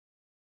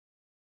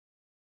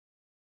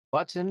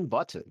Button.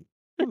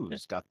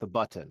 Who's got the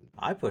button?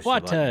 I pushed the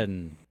button.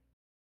 Button.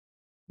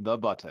 The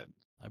button.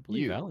 I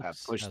believe You Alex have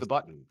pushed has the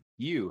button.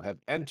 You have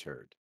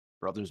entered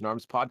Brothers in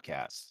Arms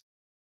Podcast.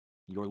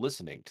 You're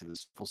listening to the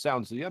full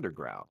sounds of the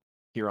underground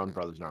here on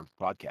Brothers in Arms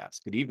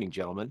Podcast. Good evening,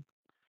 gentlemen.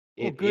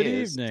 Well, It good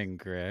is evening,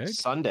 Greg.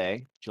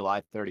 Sunday,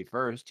 July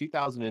 31st,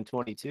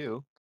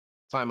 2022.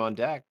 Time on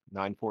deck,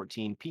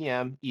 9:14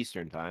 p.m.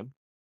 Eastern Time.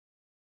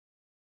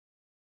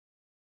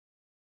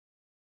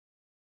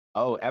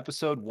 Oh,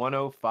 episode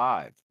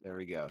 105. There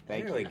we go.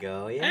 Thank There we you.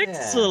 go. Yeah.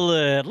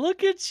 Excellent.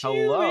 Look at you,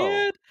 Hello.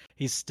 man.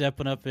 He's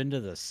stepping up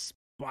into the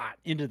spot,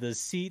 into the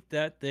seat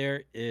that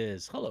there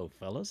is. Hello,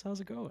 fellas.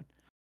 How's it going?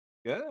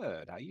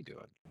 Good. How you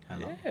doing?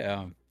 Hello. Yeah,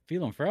 I'm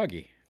feeling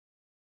froggy.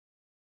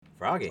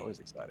 Froggy. It's always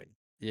exciting.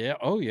 Yeah.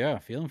 Oh, yeah.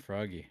 Feeling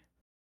froggy.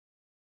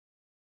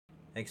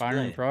 Explain.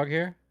 Byron Frog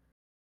here.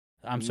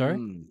 I'm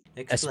sorry.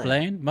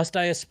 Explain. Must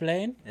I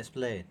explain?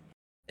 Explain.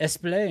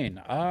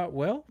 Explain.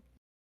 Well,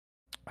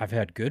 I've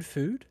had good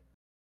food.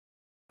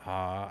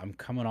 I'm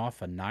coming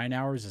off of 9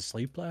 hours of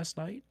sleep last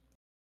night.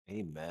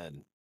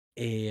 Amen.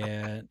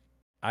 And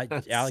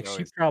That's Alex, so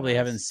you probably nice.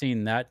 haven't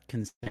seen that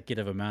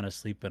consecutive amount of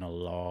sleep in a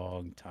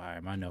long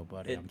time. I know,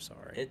 buddy. I'm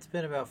sorry. It's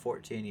been about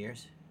 14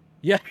 years.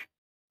 Yeah.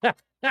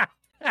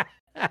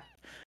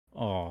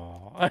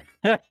 Oh.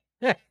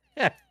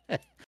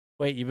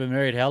 Wait, you've been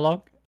married how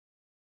long?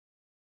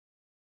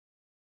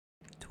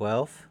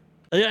 12.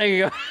 There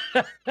you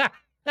go.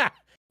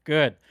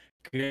 Good.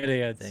 Good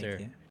answer.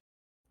 Thank you.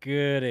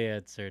 Good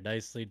answer.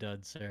 Nicely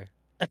done, sir.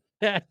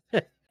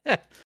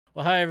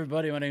 Well, hi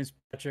everybody. My name's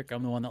Patrick.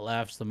 I'm the one that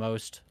laughs the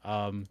most.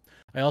 I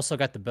also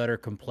got the better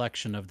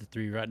complexion of the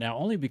three right now,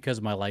 only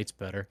because my light's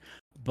better.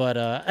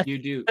 But You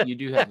do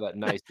have that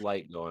nice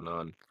light going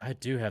on. I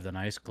do have the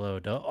nice glow.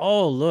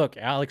 Oh, look,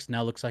 Alex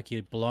now looks like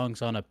he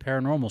belongs on a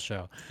paranormal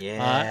show.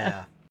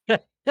 Yeah.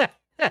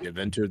 You've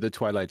entered the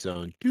Twilight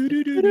Zone.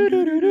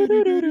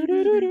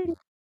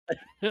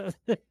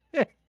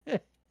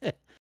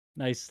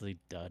 Nicely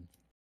done.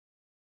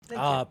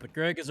 Thank you. But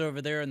Greg is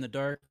over there in the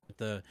dark.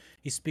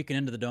 He's speaking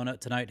into the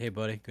donut tonight. Hey,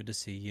 buddy, good to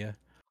see you.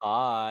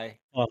 Hi.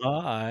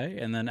 Hi.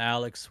 And then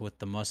Alex with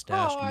the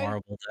mustached Hi.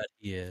 marble that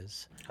he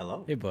is.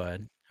 Hello. Hey,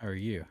 bud, how are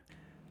you?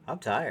 I'm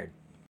tired.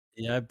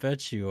 Yeah, I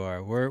bet you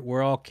are.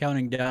 We're all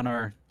counting down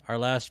our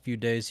last few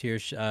days here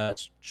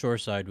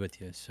shoreside with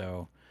you,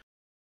 so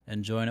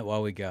enjoying it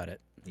while we got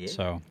it. Yeah.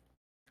 So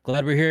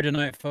glad we're here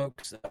tonight,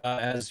 folks.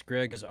 As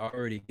Greg has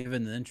already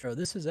given the intro,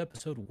 this is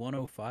episode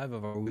 105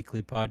 of our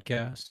weekly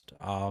podcast.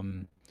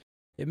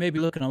 It may be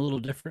looking a little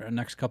different in the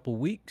next couple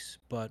weeks,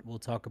 but we'll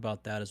talk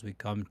about that as we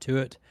come to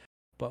it.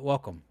 But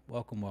welcome.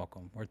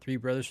 We're three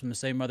brothers from the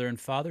same mother and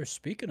father.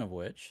 Speaking of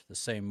which, the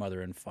same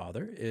mother and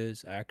father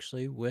is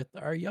actually with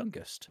our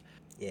youngest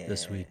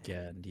this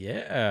weekend.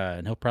 Yeah,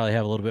 and he'll probably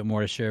have a little bit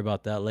more to share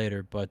about that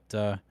later.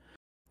 But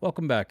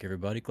welcome back,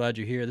 everybody. Glad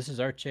you're here. This is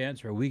our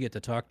chance where we get to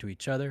talk to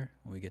each other.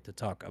 We get to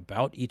talk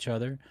about each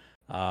other.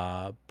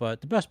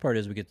 But the best part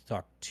is we get to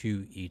talk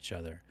to each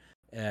other.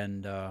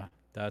 And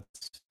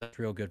that's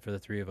real good for the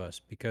three of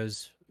us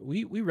because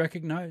we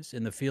recognize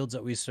in the fields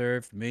that we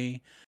serve,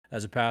 me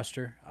as a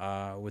pastor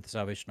with the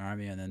Salvation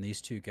Army, and then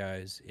these two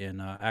guys in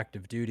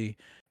active duty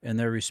in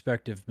their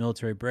respective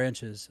military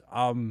branches,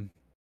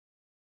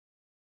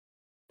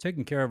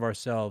 taking care of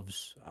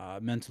ourselves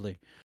mentally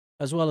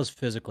as well as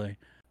physically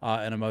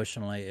and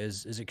emotionally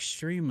is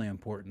extremely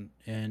important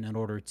in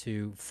order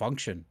to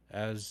function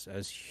as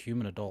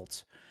human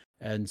adults.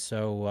 And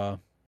so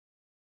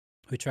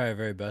we try our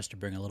very best to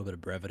bring a little bit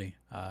of brevity,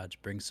 to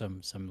bring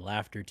some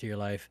laughter to your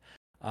life,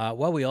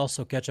 while we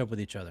also catch up with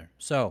each other.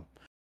 So,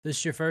 this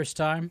is your first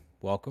time,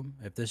 welcome.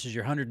 If this is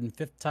your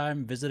 105th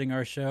time visiting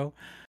our show,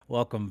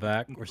 welcome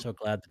back. We're so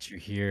glad that you're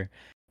here.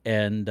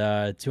 And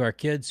to our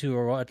kids who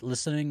are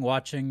listening,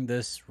 watching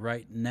this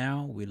right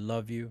now, we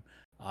love you.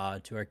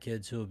 To our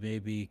kids who may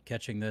be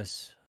catching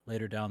this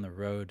later down the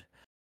road,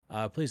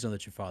 please know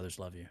that your fathers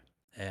love you.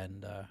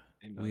 And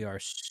we are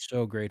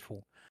so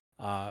grateful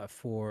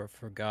for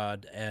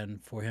God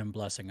and for Him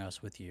blessing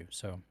us with you.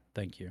 So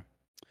thank you.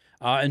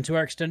 And to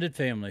our extended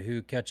family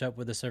who catch up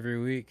with us every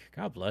week,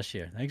 God bless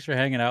you. Thanks for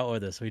hanging out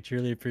with us. We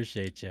truly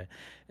appreciate you.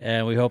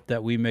 And we hope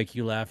that we make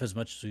you laugh as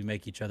much as we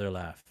make each other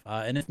laugh.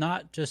 And if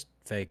not, just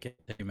fake it.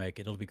 If you make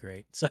it, it'll be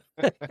great. So,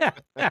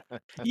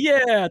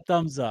 yeah,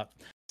 thumbs up.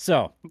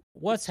 So,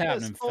 what's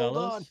happening, Hold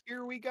fellas? on.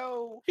 Here we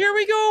go. Here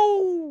we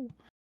go.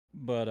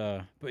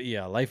 But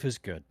yeah, life is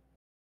good.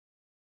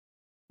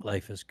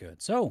 Life is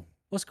good. So,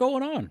 what's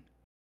going on?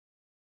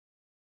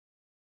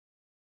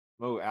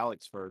 Oh,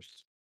 Alex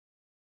first.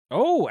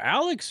 Oh,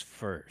 Alex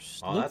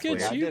first. Oh, Look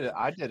that's at weird. you.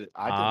 I did it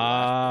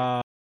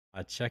last week.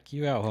 I check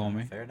you out,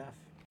 homie. Fair enough.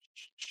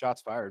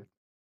 Shots fired.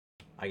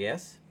 I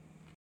guess.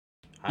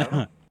 I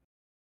don't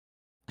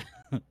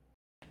know.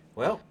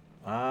 Well,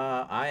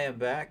 I am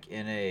back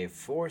in a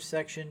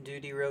 4-section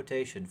duty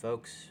rotation,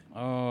 folks.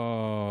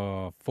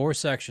 Oh, 4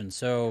 sections.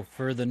 So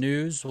for the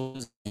news, what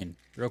does it mean?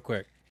 Real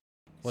quick.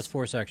 What's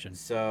 4 sections?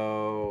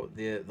 So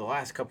the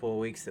last couple of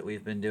weeks that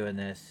we've been doing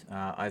this,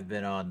 I've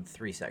been on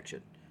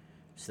 3-section.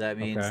 So that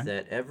means Okay.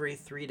 that every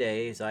 3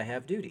 days I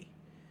have duty.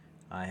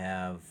 I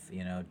have,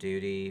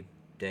 duty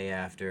day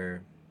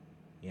after,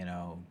 you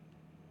know,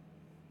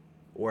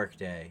 work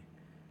day,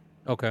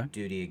 Okay.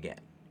 duty again.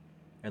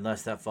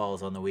 Unless that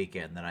falls on the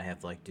weekend, then I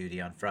have like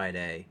duty on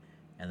Friday,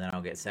 and then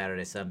I'll get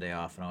Saturday, Sunday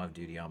off, and I'll have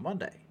duty on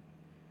Monday.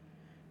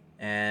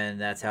 And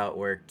that's how it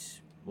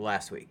worked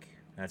last week.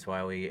 That's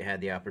why we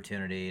had the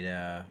opportunity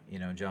to,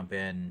 jump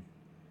in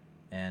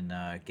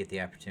and get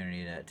the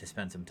opportunity to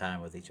spend some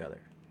time with each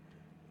other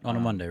On a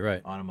Monday,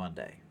 right? on a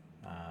Monday.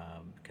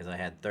 Because I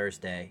had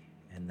Thursday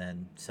and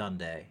then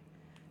Sunday.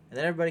 And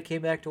then everybody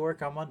came back to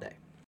work on Monday,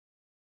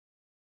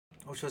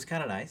 which was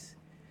kind of nice.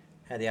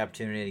 Had the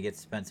opportunity to get to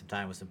spend some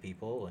time with some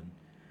people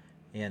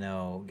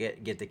and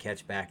get to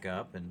catch back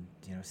up and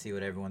see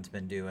what everyone's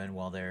been doing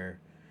while they're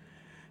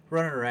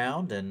running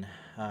around and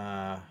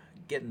uh,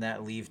 getting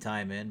that leave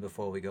time in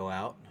before we go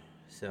out.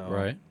 So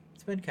Right.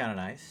 it's been kind of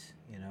nice.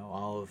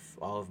 All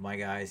of my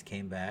guys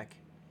came back,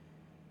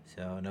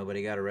 so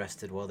nobody got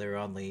arrested while they were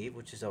on leave,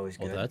 which is always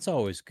Well, good. that's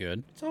always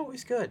good. It's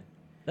always good.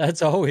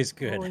 That's always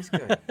good. Always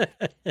good.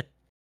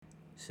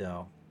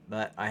 So,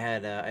 but I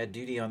had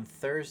duty on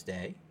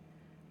Thursday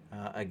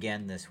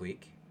again this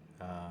week.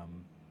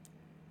 Um,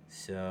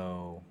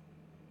 so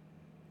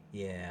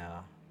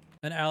yeah,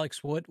 And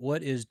Alex,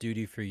 what is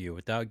duty for you?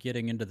 Without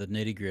getting into the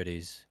nitty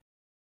gritties,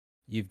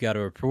 you've got to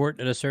report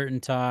at a certain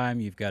time.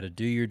 You've got to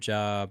do your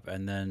job,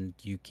 and then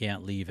you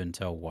can't leave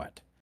until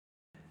what?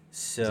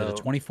 Is it a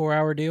so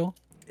 24-hour deal?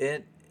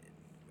 it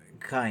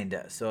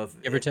kinda. So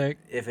if Give or if, take?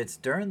 if it's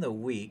during the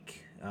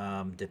week,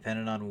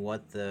 depending on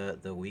what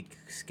the week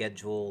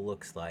schedule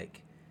looks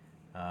like,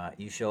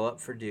 you show up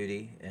for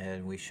duty,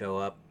 and we show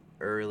up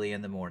early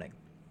in the morning,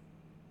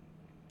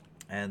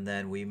 and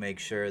then we make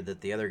sure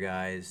that the other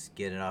guys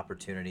get an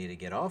opportunity to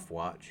get off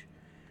watch,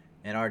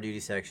 and our duty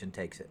section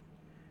takes it.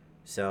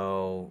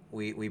 So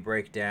we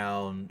break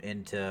down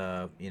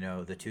into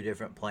the two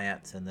different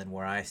plants, and then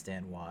where I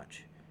stand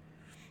watch.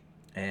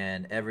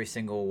 And every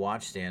single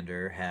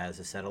watchstander has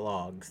a set of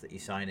logs that you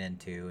sign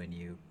into, and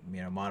you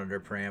monitor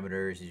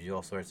parameters, you do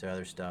all sorts of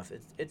other stuff.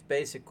 It's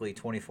basically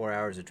 24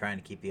 hours of trying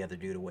to keep the other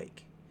dude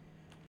awake.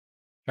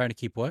 Trying to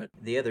keep what?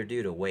 The other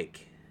dude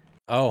awake.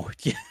 Oh,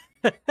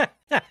 yeah.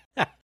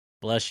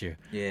 Bless you.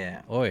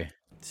 Yeah. Oi.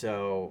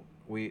 So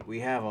we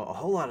have a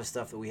whole lot of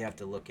stuff that we have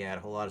to look at,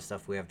 a whole lot of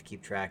stuff we have to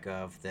keep track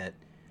of. That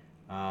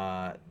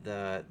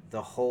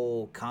the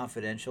whole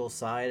confidential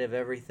side of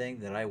everything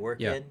that I work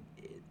Yeah. in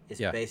is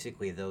Yeah.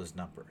 basically those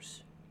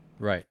numbers.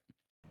 Right.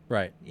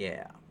 Right.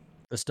 Yeah.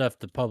 The stuff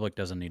the public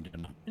doesn't need to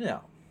know.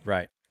 No.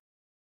 Right.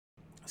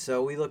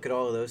 So we look at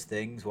all of those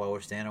things while we're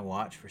standing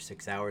watch for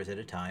 6 hours at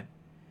a time.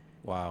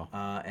 Wow.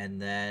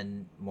 And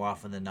then more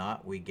often than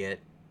not, we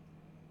get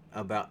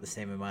about the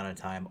same amount of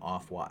time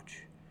off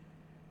watch.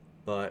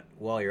 But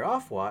while you're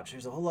off watch,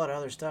 there's a whole lot of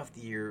other stuff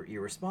that you're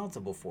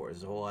responsible for.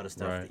 There's a whole lot of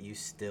stuff Right. that you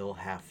still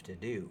have to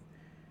do.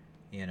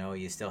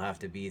 You still have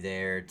to be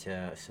there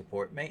to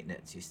support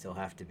maintenance. You still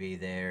have to be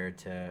there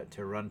to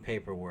run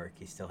paperwork.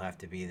 You still have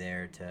to be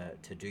there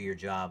to do your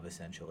job,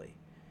 essentially.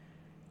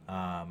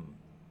 Um,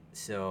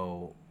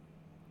 so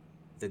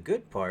the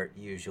good part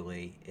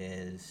usually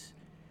is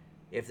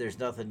if there's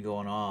nothing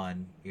going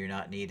on, you're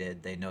not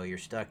needed, they know you're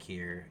stuck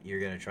here, you're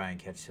going to try and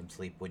catch some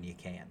sleep when you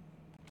can.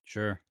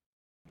 Sure.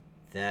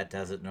 That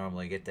doesn't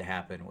normally get to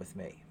happen with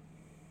me.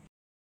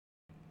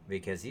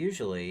 Because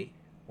usually,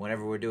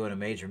 whenever we're doing a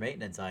major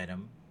maintenance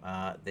item,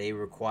 they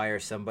require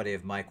somebody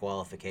of my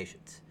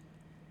qualifications.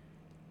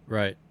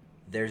 Right.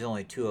 There's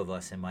only 2 of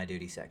us in my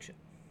duty section.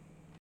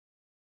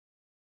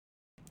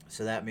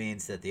 So that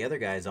means that the other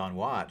guy's on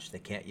watch, they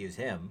can't use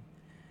him,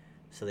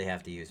 so they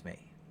have to use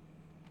me.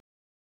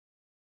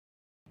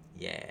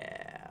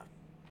 Yeah.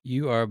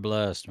 You are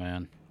blessed,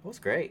 man. Well, it's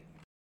great.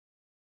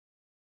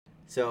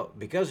 So,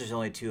 because there's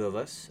only 2 of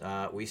us,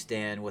 we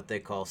stand what they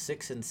call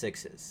 6 and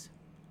 6s.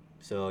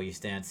 So, you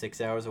stand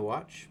 6 hours of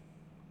watch,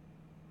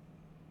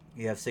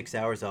 you have 6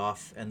 hours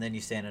off, and then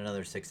you stand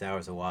another 6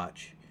 hours of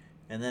watch.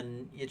 And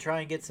then you try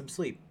and get some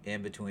sleep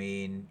in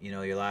between,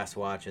 your last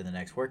watch and the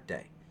next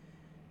workday.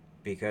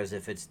 Because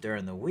if it's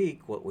during the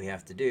week, what we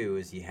have to do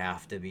is you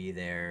have to be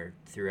there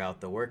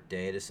throughout the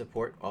workday to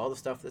support all the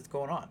stuff that's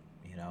going on,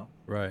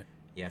 Right.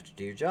 You have to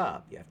do your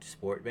job. You have to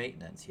support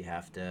maintenance. You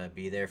have to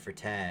be there for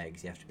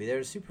tags. You have to be there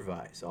to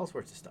supervise. All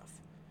sorts of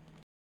stuff.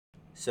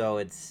 So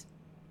it's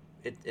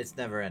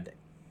never ending.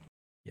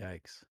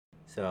 Yikes.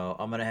 So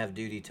I'm gonna have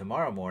duty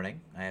tomorrow morning.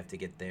 I have to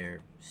get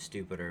there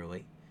stupid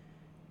early,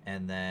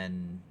 and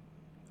then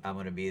I'm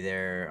gonna be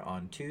there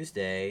on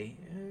Tuesday,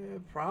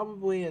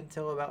 probably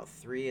until about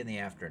 3 in the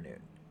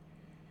afternoon.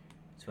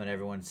 It's when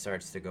everyone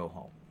starts to go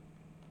home.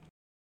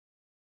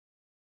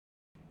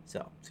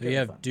 So it's So gonna you be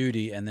have fun.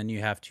 duty, and then you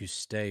have to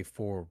stay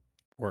for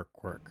work.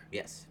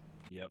 Yes.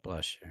 Yep.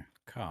 Bless you.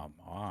 Come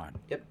on.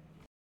 Yep.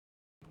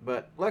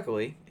 But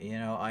luckily,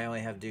 I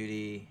only have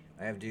duty.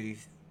 I have duty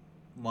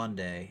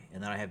Monday,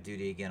 and then I have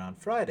duty again on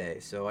Friday,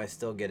 so I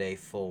still get a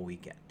full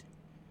weekend.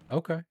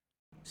 Okay.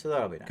 So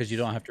that'll be nice. Because you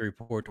don't have to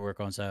report to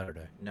work on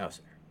Saturday. No,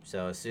 sir.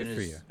 So as soon Good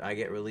for you. as I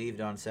get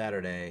relieved on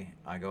Saturday,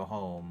 I go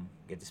home,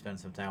 get to spend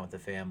some time with the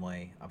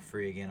family. I'm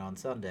free again on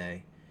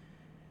Sunday,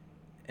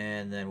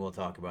 and then we'll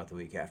talk about the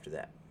week after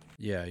that.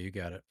 Yeah, you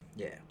got it.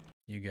 Yeah.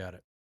 You got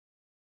it.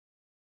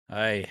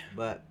 Aye.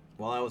 But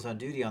while I was on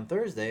duty on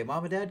Thursday,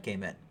 Mom and Dad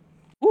came in.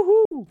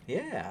 Woohoo!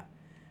 Yeah.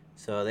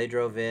 So they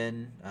drove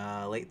in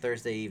late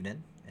Thursday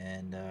evening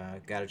and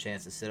got a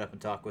chance to sit up and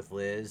talk with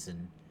Liz.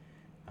 And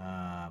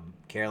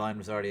Caroline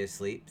was already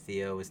asleep.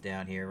 Theo was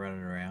down here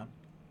running around.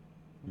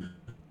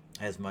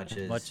 As much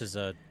as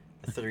a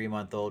a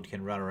 3-month-old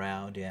can run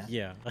around, yeah.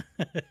 yeah.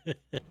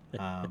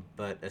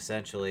 But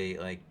essentially,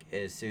 like,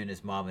 as soon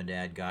as Mom and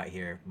Dad got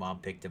here, Mom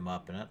picked him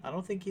up, and I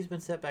don't think he's been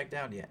set back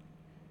down yet.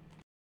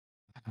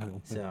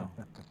 So,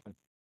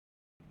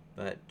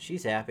 but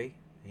she's happy.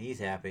 He's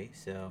happy.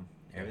 So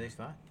everything's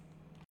fine.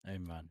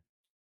 Amen.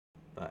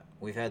 But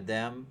we've had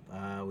them.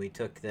 We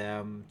took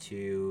them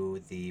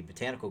to the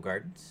botanical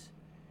gardens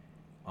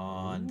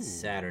on Ooh.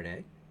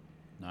 Saturday.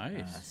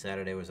 Nice.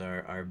 Saturday was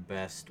our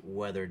best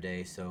weather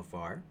day so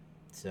far.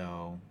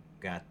 So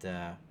got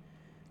to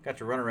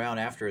run around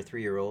after a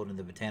 3-year-old in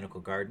the botanical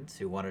gardens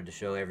who wanted to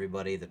show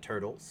everybody the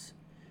turtles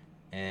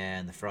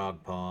and the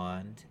frog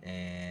pond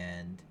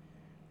and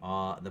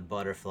the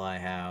butterfly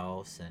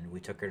house. And we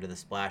took her to the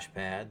splash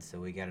pad,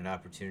 so we got an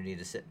opportunity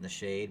to sit in the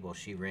shade while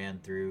she ran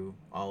through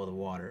all of the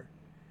water.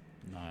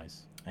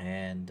 Nice.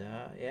 And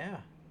yeah,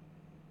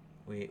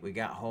 we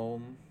got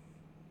home,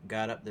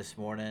 got up this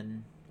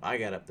morning. I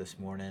got up this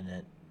morning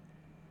at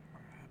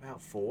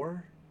about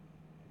 4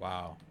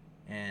 Wow.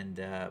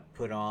 and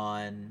put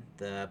on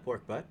the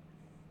pork butt.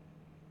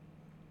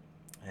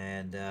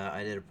 And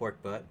I did a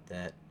pork butt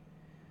that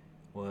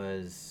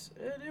was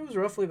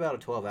roughly about a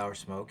 12-hour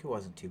smoke. It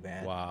wasn't too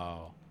bad.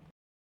 Wow.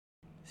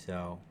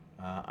 So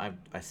I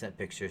sent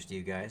pictures to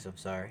you guys. I'm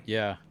sorry.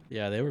 Yeah.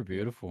 Yeah, they were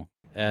beautiful.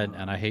 And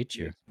I hate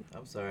you.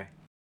 I'm sorry.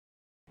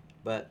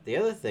 But the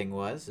other thing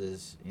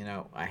is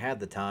I had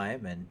the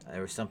time and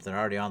there was something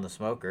already on the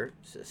smoker.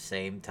 It's the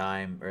same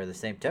time or the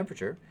same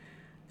temperature.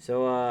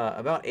 So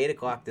about 8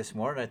 o'clock this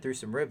morning, I threw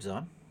some ribs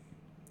on.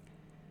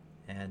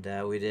 And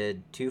we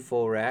did 2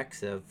 full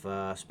racks of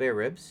spare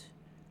ribs.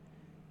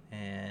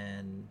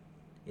 And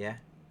yeah,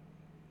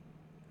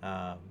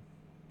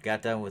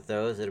 got done with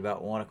those at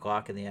about 1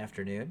 o'clock in the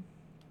afternoon.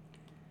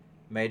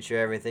 Made sure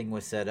everything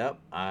was set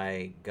up.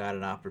 I got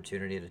an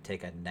opportunity to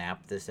take a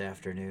nap this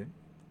afternoon.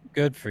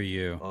 Good for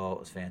you. Oh, it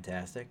was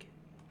fantastic.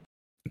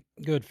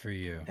 Good for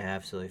you.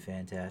 Absolutely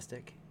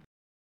fantastic.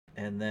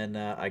 And then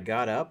I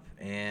got up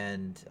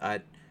and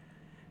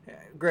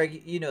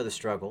Greg, you know the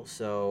struggle.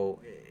 So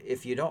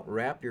if you don't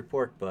wrap your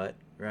pork butt,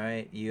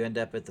 right, you end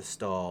up at the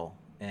stall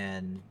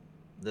and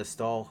the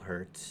stall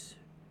hurts.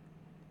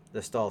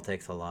 The stall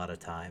takes a lot of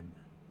time.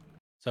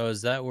 So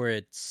is that where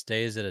it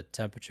stays at a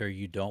temperature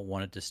you don't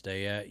want it to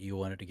stay at? You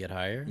want it to get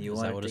higher? You is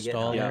want that it what to a get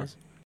stall higher. is?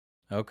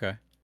 Okay.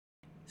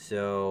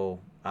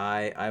 So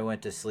I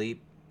went to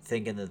sleep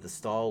thinking that the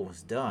stall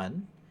was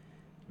done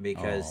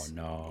because Oh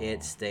no.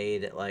 it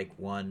stayed at like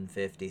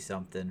 150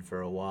 something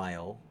for a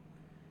while.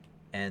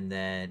 And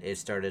then it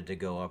started to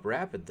go up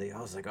rapidly.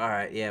 I was like, all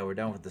right, yeah, we're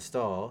done with the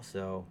stall.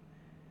 So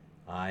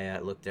I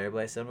looked at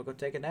everybody and said, I'm going to go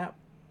take a nap.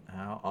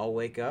 I'll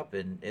wake up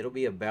and it'll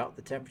be about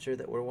the temperature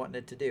that we're wanting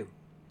it to do.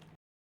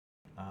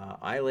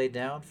 I laid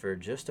down for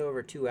just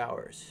over 2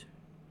 hours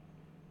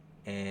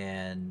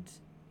and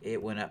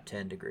it went up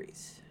 10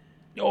 degrees.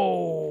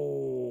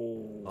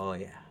 Oh. Oh,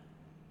 yeah.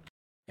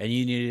 And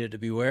you needed it to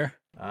be where?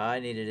 I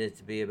needed it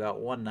to be about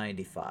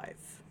 195.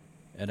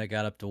 And it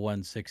got up to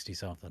 160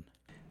 something.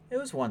 It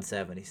was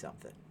 170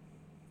 something.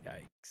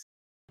 Yikes.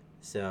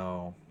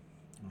 So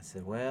I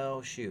said,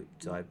 well, shoot.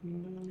 So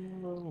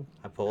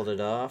I pulled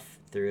it off,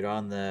 threw it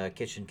on the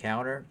kitchen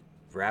counter,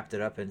 wrapped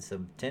it up in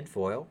some tin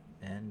foil,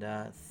 and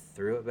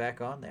threw it back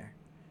on there.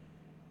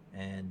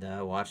 And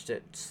watched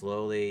it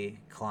slowly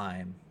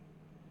climb.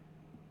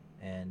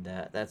 And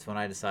that's when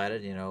I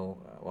decided,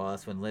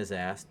 that's when Liz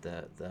asked,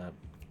 the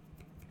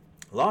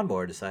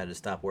lawnmower decided to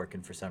stop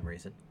working for some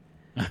reason.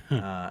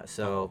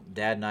 So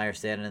Dad and I are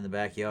standing in the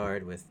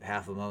backyard with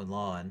half a mown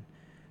lawn,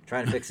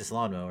 trying to fix this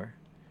lawnmower.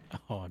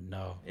 Oh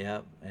no.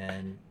 Yep,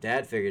 and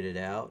Dad figured it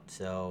out,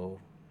 so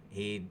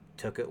he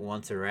took it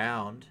once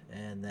around,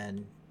 and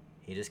then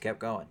he just kept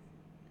going.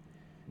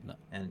 No.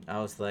 And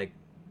I was like,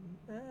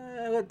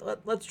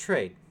 let's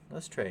trade.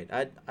 Let's trade.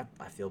 I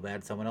feel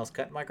bad someone else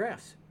cutting my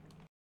grass.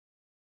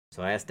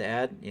 So I asked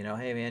Dad,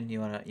 hey man, you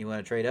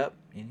wanna trade up?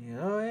 And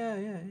oh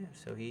yeah.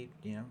 So he,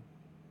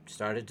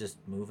 started just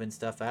moving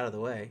stuff out of the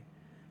way,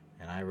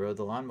 and I rode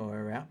the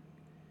lawnmower around.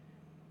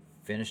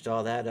 Finished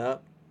all that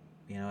up.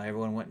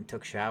 Everyone went and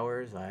took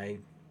showers. I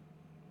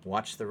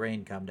watched the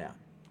rain come down.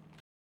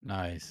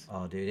 Nice.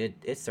 Oh, dude,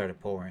 it started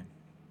pouring,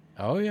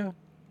 Oh yeah.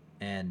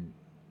 and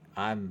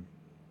I'm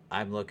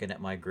looking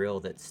at my grill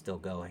that's still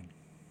going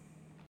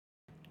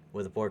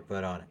with a pork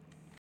butt on it.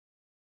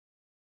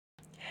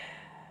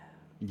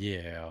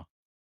 Yeah.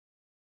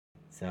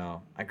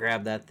 So I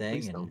grabbed that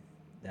thing Please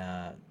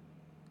and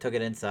took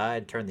it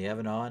inside, turned the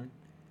oven on,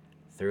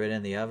 threw it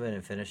in the oven,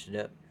 and finished it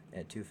up.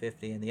 at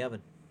 250 in the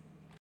oven.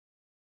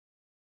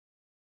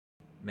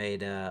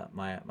 Made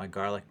my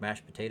garlic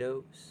mashed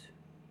potatoes,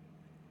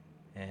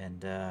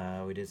 and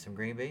we did some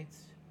green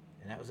beans,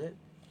 and that was it.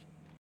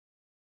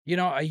 You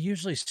know, I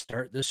usually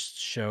start this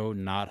show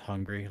not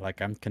hungry,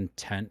 like I'm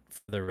content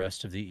for the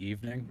rest of the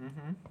evening.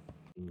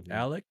 Mm-hmm. Mhm.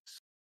 Alex,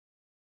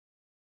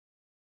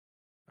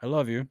 I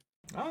love you.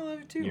 I love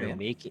it too, You're man.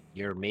 making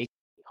me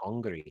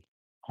hungry.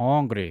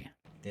 Hungry.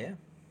 Yeah.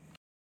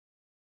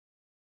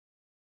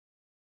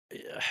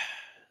 Yeah.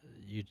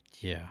 You,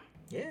 yeah.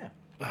 Yeah.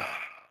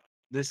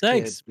 This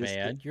Thanks, this kid,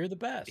 man. You're the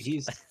best.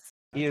 he's I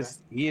try.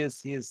 he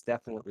is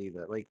definitely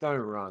the, like, don't get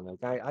me wrong,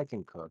 like I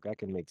can cook, I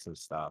can make some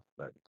stuff,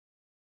 but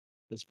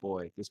this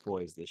boy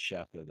is the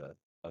chef of the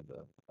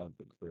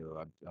crew.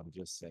 I'm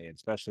just saying,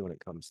 especially when it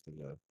comes to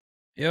the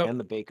Yep. and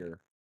the baker.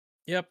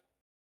 Yep.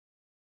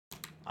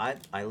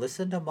 I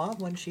listen to Mom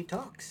when she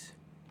talks.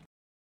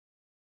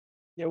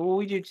 Yeah, well,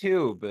 we do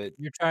too, but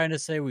You're trying to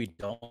say we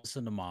don't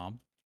listen to mom?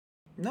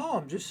 No,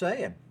 I'm just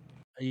saying.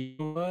 You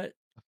know what?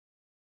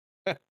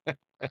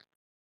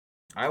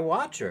 I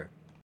watch her.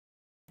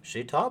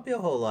 She taught me a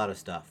whole lot of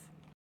stuff.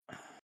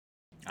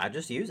 I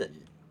just use it.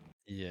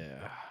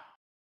 Yeah.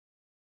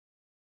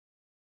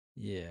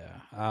 Yeah.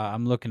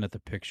 I'm looking at the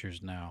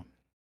pictures now.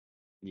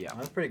 yeah,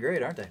 That's pretty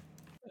great, aren't they?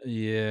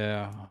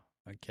 Yeah.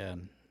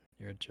 Again,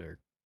 you're a jerk.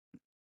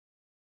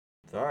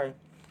 Sorry.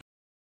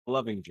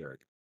 loving jerk.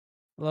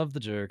 Love the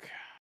jerk.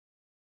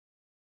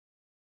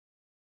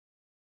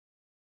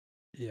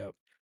 Yep.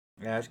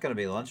 Yeah, it's gonna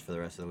be lunch for the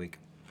rest of the week.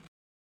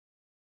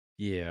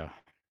 Yeah.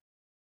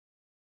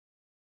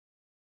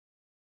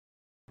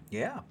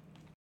 Yeah.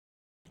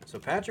 So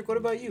Patrick, what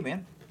about you,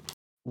 man?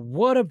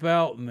 What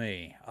about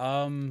me?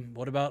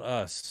 What about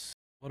us?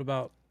 What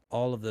about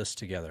all of this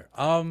together?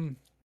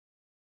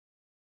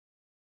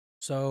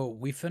 So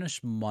we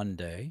finished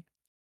Monday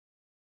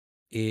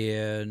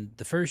in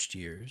the first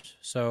years.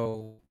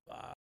 So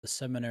the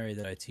seminary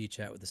that I teach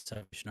at with the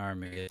Salvation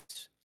Army,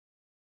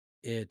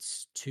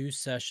 it's 2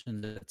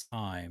 sessions at a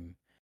time,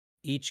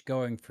 each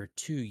going for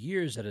 2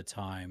 years at a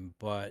time,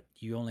 but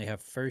you only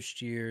have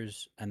first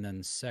years and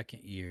then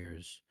second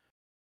years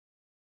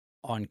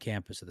on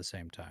campus at the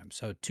same time.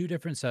 So two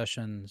different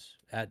sessions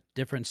at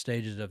different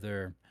stages of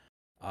their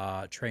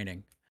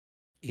training,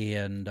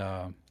 and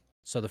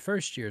so the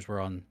first years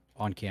were on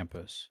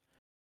campus.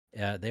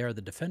 They are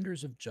the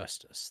Defenders of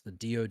Justice, the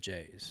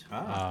DOJs.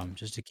 Ah.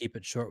 Just to keep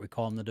it short, we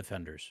call them the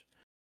Defenders,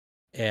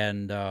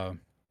 and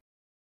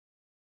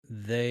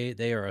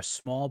they are a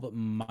small but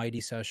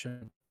mighty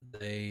session.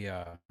 They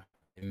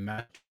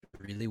match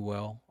really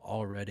well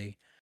already.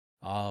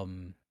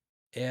 Um,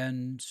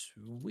 and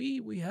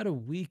we had a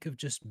week of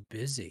just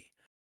busy.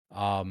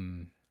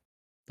 Um,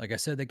 like I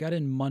said, they got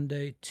in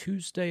Monday.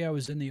 Tuesday, I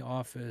was in the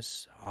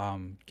office,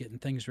 getting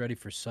things ready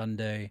for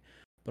Sunday,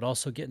 but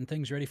also getting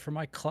things ready for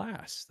my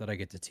class that I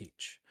get to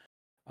teach.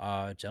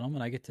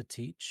 Gentlemen, I get to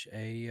teach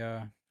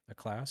a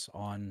class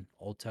on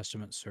Old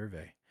Testament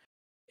survey,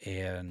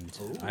 and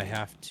I Ooh.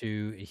 have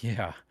to,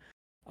 yeah.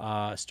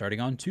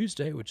 Starting on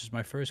Tuesday, which is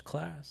my first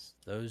class.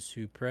 Those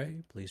who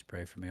pray, please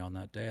pray for me on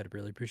that day. I'd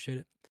really appreciate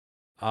it.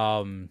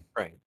 Um,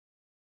 Right.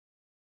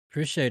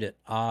 Appreciate it.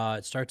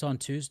 It starts on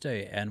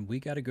Tuesday, and we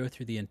got to go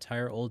through the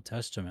entire Old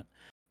Testament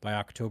by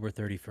October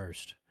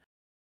 31st.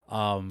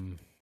 Um,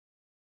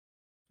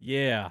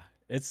 yeah,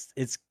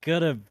 it's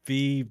gonna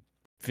be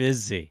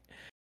busy.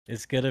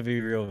 It's gonna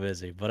be real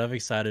busy, but I'm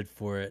excited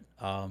for it.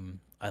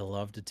 I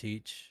love to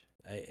teach.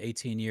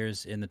 18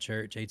 years in the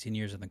church, 18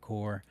 years in the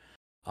Corps.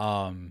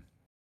 Um,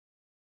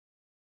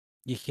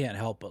 you can't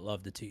help but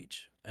love to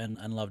teach and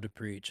love to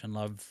preach and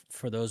love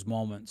for those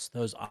moments,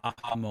 those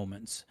aha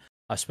moments,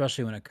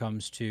 especially when it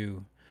comes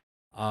to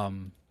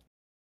um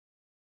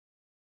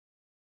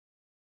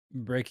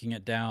breaking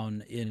it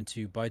down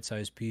into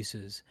bite-sized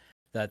pieces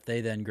that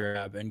they then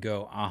grab and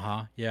go,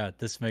 uh-huh, yeah,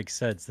 this makes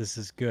sense, this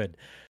is good.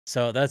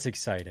 So that's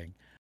exciting.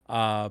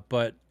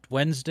 But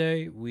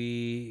Wednesday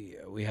we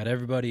had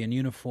everybody in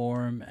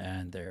uniform,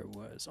 and there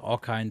was all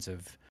kinds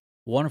of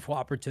wonderful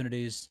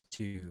opportunities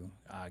to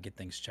get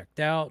things checked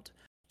out,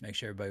 make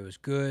sure everybody was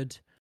good.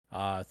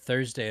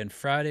 Thursday and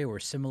Friday were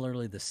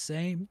similarly the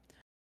same.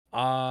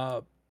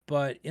 uh,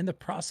 but in the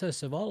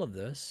process of all of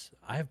this,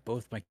 I have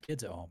both my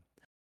kids at home,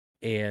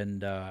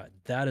 and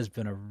that has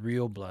been a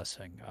real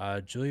blessing.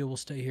 Julia will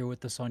stay here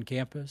with us on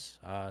campus.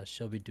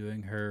 She'll be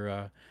doing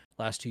her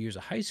last 2 years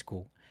of high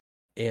school,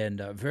 and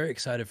very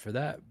excited for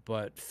that.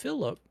 But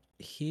Philip,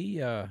 he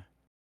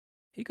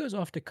goes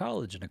off to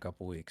college in a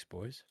couple weeks,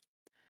 boys,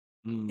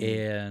 Mm,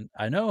 and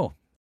I know,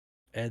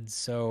 and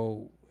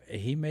so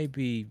he may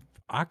be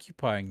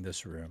occupying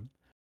this room,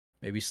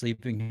 maybe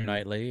sleeping here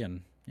nightly,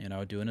 and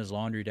doing his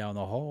laundry down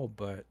the hall.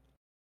 But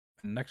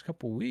in the next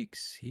couple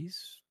weeks,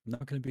 he's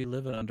not going to be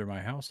living under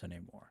my house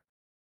anymore.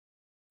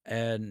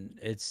 And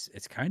it's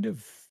kind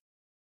of,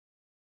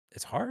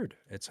 it's hard.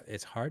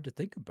 It's hard to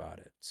think about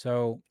it.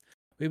 So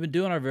we've been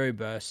doing our very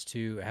best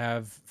to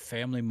have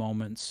family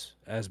moments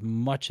as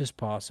much as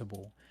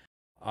possible.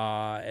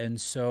 And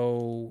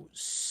so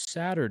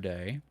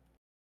Saturday,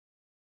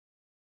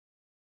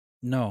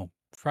 No,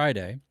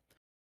 Friday.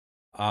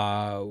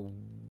 Uh,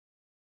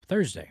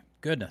 Thursday.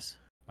 Goodness,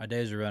 my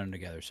days are running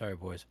together. Sorry,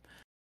 boys.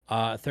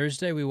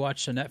 Thursday we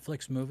watched a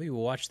Netflix movie. We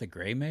watched The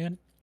Gray Man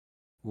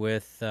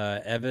with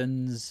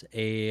Evans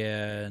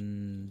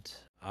and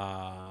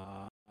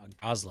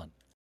Gosling,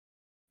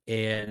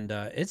 and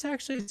it's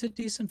a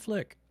decent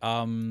flick.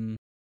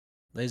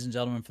 Ladies and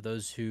gentlemen, for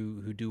those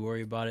who do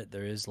worry about it,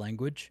 there is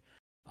language,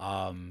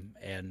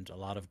 and a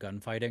lot of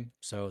gunfighting.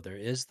 So there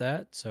is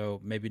that.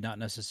 So maybe not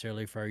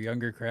necessarily for our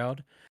younger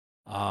crowd.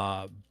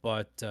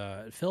 But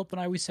Philip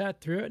and I, we sat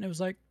through it, and it was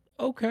like,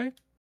 okay,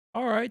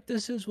 all right,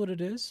 this is what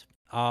it is.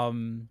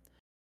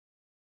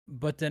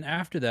 But then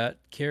after that,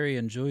 Carrie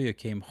and Julia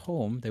came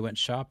home. They went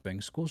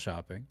shopping, school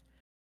shopping,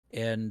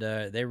 and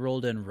they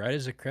rolled in right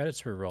as the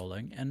credits were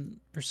rolling. And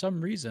for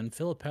some reason,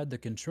 Philip had the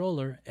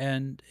controller,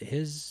 and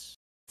his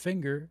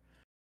finger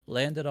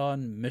landed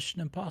on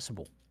Mission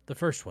Impossible, the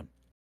first one.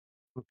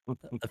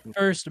 The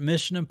first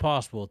Mission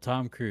Impossible,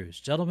 Tom Cruise.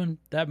 Gentlemen,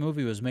 that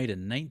movie was made in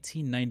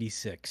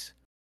 1996.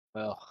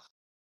 Well,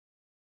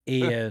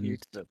 you And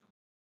said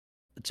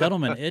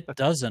gentlemen, it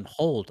doesn't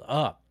hold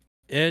up.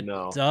 It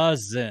no.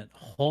 doesn't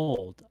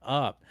hold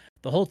up.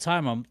 The whole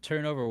time I'm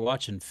turning over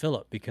watching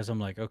Philip because I'm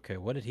like, okay,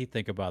 what did he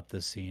think about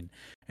this scene?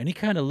 And he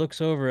kind of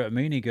looks over at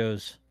me and he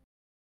goes,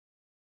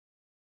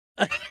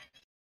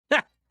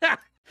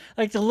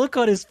 like the look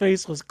on his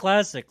face was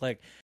classic.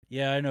 Like,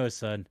 yeah, I know,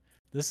 son.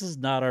 This is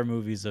not our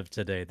movies of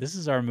today. This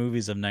is our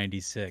movies of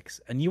 96.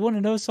 And you want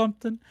to know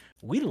something?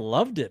 We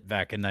loved it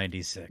back in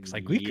 96.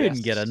 Like, we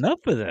couldn't get Yes.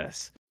 enough of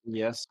this.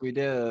 Yes, we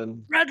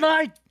did. Red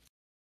light,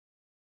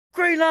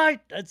 green light.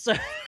 That's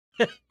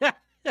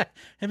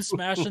him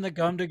smashing the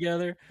gum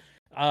together.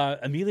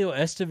 Emilio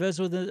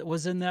Estevez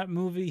was in that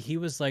movie. He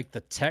was like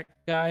the tech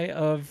guy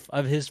of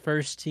his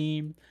first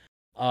team.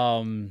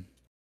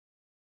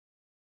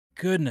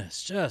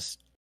 Goodness,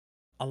 just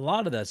a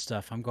lot of that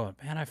stuff. I'm going,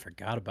 man, I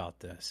forgot about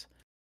this.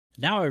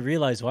 Now I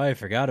realize why I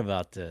forgot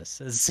about this.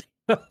 It's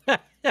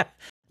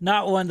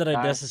not one that I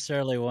That's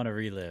necessarily want to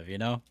relive, you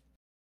know?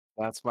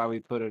 that's why we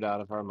put it out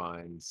of our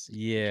minds. Tried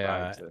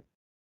Yeah, to.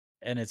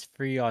 and it's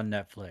free on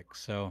Netflix.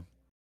 So,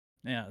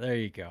 yeah, there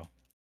you go.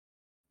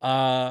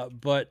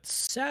 But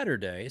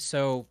Saturday,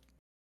 so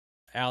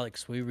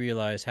Alex, we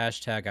realize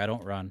hashtag I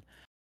don't run.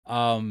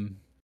 Um,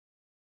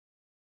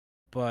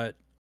 but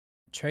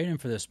training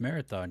for this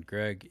marathon,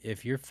 Greg,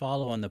 if you're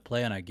following the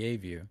plan I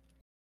gave you,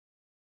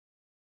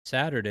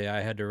 Saturday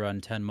I had to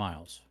run 10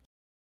 miles.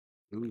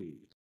 Ooh.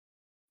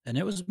 And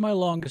it was my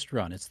longest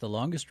run. It's the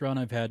longest run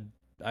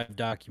I've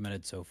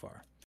documented so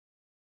far.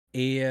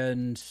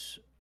 And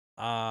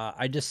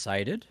I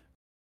decided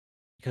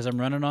because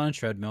I'm running on a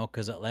treadmill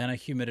because Atlanta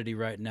humidity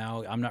right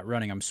now, I'm not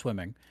running, I'm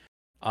swimming.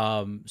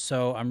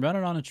 So I'm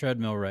running on a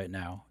treadmill right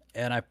now,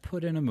 and I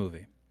put in a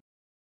movie.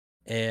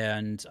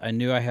 And I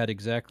knew I had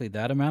exactly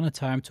that amount of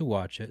time to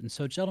watch it. And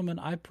so, gentlemen,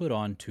 I put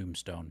on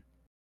Tombstone.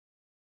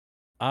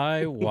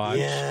 I watched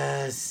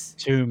Yes.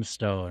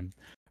 Tombstone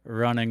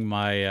running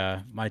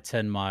my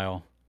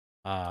 10-mile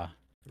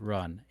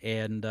run.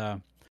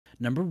 And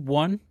number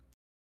one,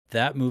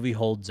 that movie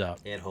holds up.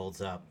 It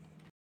holds up.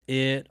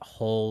 It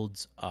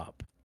holds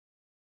up.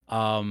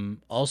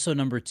 Also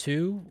number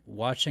two,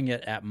 watching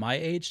it at my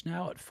age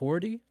now at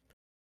 40,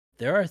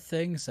 there are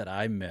things that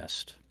I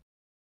missed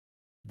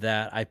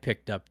that I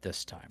picked up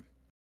this time.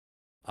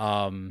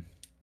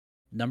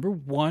 Number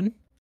one,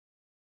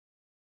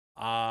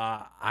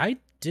 I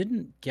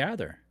didn't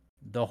gather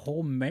the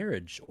whole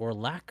marriage or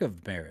lack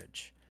of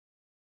marriage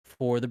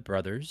for the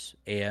brothers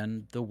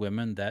and the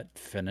women that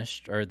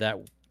finished or that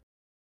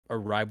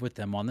arrived with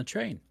them on the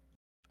train.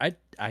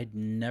 I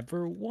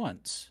never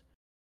once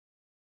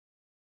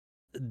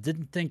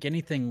didn't think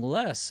anything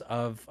less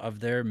of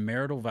their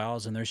marital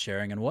vows and their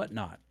sharing and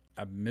whatnot.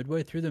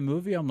 Midway through the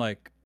movie, I'm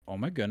like, oh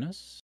my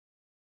goodness,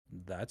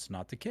 that's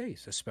not the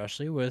case,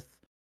 especially with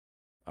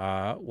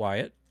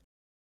Wyatt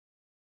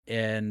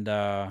and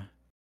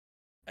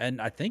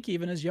I think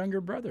even his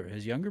younger brother.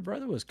 His younger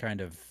brother was kind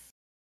of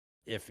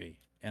iffy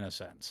in a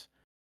sense.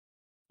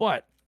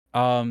 But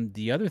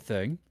the other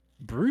thing,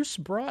 Bruce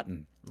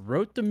Broughton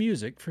wrote the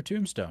music for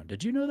Tombstone.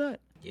 Did you know that?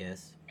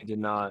 Yes. I did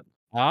not.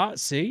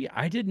 See,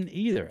 I didn't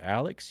either,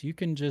 Alex. You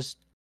can just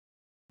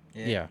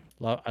yeah,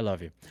 I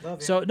love you. Love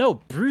you. So no,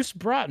 Bruce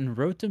Broughton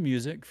wrote the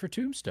music for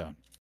Tombstone.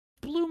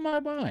 Blew my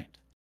mind.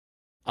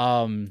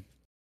 And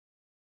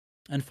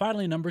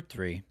finally, number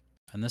three,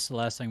 and this is the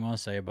last thing I want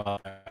to say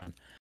about that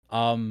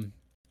one.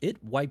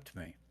 It wiped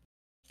me.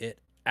 It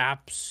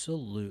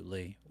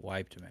absolutely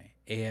wiped me.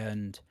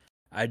 And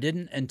I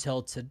didn't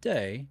until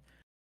today,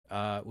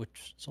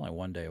 which is only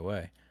one day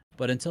away,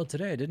 but until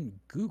today, I didn't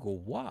Google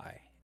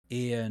why.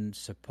 And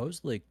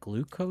supposedly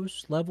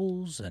glucose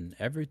levels and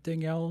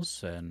everything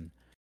else. And,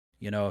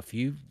 you know, if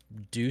you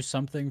do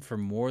something for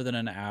more than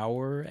an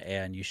hour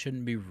and you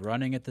shouldn't be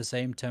running at the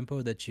same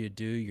tempo that you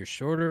do your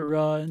shorter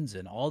runs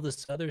and all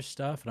this other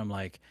stuff. And I'm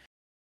like,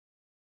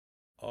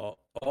 oh,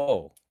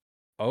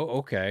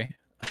 okay.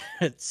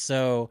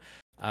 So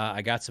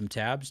I got some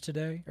tabs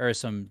today, or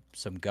some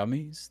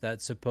gummies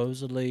that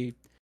supposedly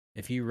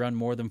If you run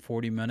more than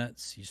 40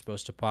 minutes, you're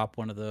supposed to pop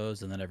one of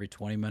those, and then every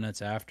 20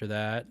 minutes after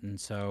that. And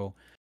so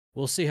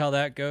we'll see how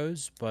that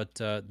goes. But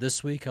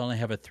this week, I only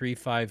have a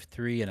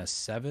 3.53 and a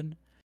 7.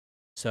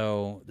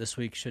 So this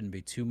week shouldn't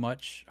be too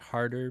much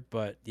harder.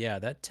 But yeah,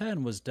 that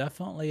 10 was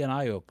definitely an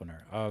eye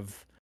opener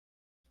of,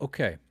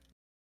 okay,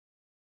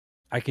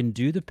 I can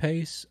do the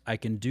pace, I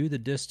can do the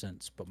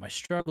distance, but my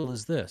struggle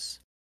is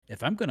this.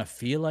 If I'm going to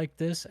feel like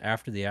this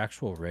after the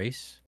actual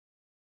race,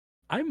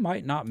 I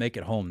might not make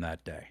it home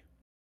that day.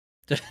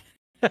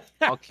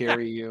 I'll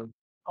carry you.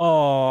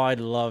 Oh, I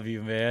love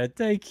you, man.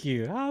 Thank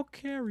you. I'll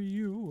carry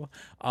you.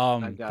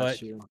 I got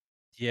But you.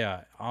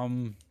 yeah,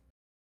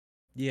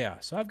 yeah.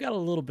 So I've got a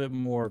little bit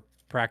more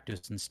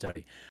practice and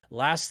study.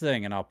 Last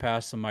thing, and I'll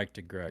pass the mic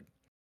to Greg.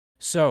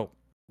 So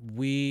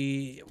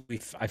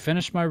I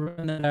finished my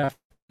run that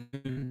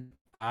afternoon.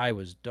 I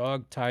was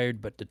dog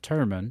tired but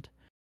determined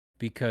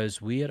because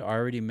we had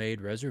already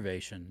made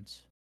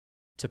reservations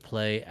to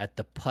play at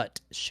the Putt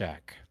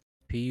Shack,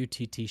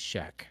 Putt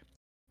Shack,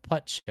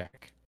 Putt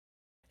Shack.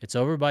 It's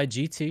over by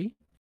GT,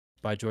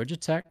 by Georgia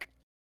Tech.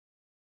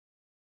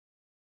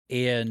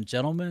 And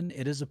gentlemen,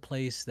 it is a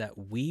place that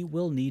we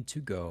will need to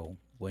go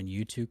when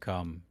you two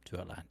come to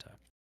Atlanta,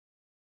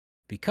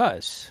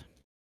 because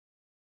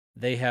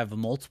they have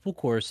multiple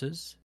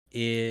courses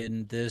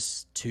in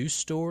this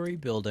 2-story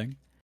building,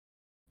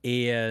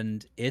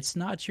 and it's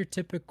not your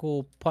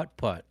typical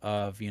putt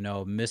of,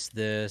 miss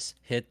this,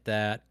 hit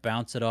that,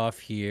 bounce it off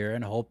here,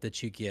 and hope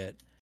that you get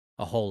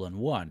a hole in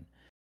one.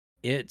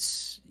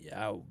 It's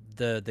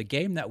the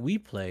game that we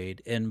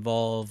played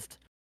involved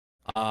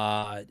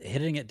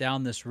hitting it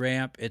down this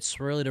ramp. It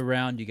swirled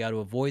around. You got to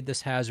avoid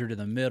this hazard in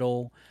the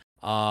middle.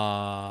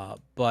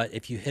 But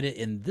if you hit it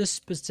in this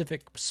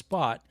specific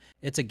spot,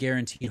 it's a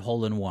guaranteed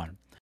hole in one.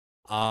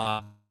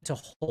 To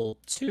hole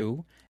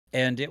 2,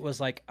 and it was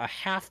like a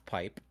half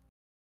pipe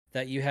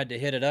that you had to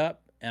hit it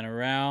up and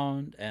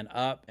around and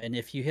up. And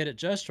if you hit it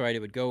just right, it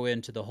would go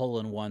into the hole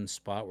in one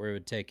spot where it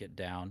would take it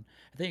down.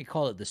 I think you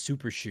call it the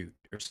super shoot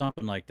or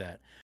something like that.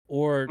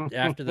 Or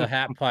after the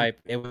half pipe,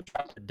 it would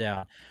drop it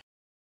down.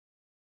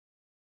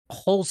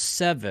 Hole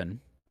 7,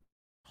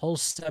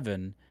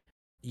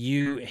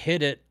 you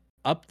hit it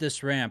up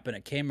this ramp and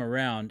it came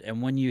around.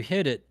 And when you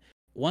hit it,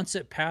 once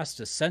it passed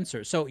a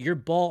sensor, so your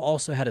ball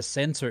also had a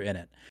sensor in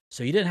it.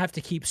 So you didn't have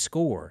to keep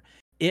score.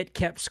 It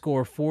kept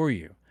score for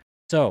you.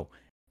 So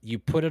you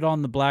put it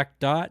on the black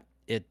dot.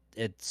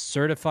 It's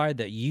certified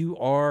that you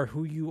are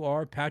who you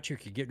are.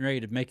 Patrick, you're getting ready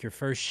to make your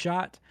first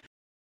shot.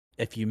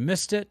 If you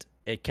missed it,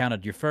 it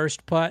counted your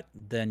first putt.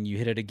 Then you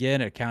hit it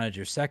again. It counted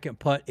your second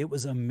putt. It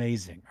was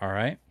amazing. All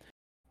right.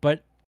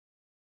 But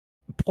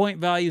point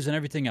values and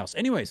everything else.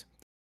 Anyways,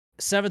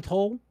 7th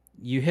hole,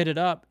 you hit it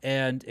up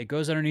and it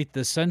goes underneath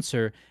the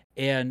sensor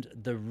and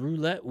the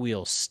roulette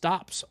wheel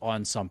stops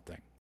on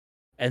something.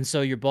 And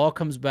so your ball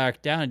comes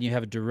back down and you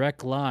have a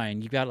direct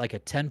line. You got like a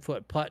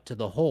 10-foot putt to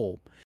the hole.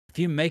 If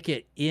you make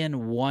it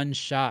in one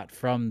shot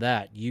from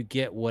that, you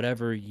get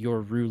whatever your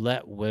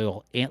roulette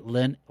wheel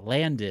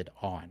landed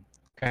on.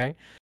 Okay.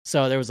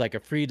 So there was like a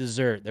free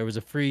dessert. There was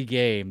a free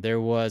game. There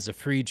was a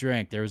free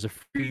drink. There was a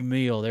free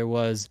meal. There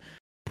was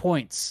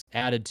points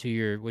added to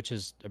your, which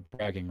is a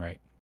bragging right.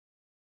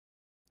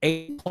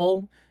 8th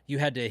hole, you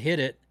had to hit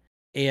it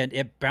and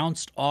it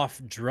bounced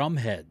off drum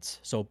heads.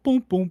 So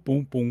boom, boom,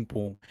 boom, boom,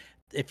 boom.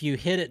 If you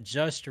hit it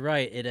just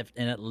right,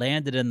 and it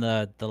landed in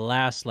the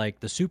last,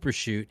 like the super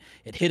shoot,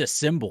 it hit a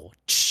cymbal.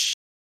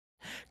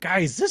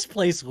 Guys, this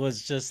place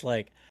was just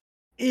like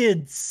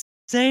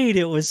insane.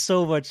 It was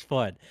so much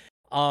fun.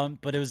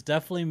 But it was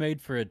definitely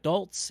made for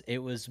adults. It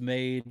was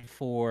made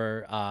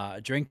for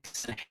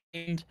drinks in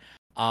hand.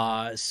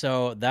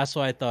 So that's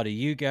why I thought of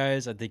you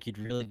guys. I think you'd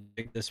really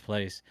dig this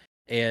place.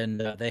 And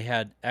they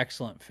had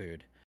excellent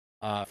food,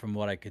 from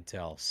what I could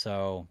tell.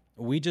 So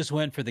we just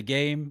went for the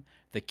game.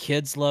 The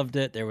kids loved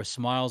it. There were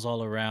smiles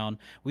all around.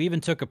 We even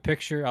took a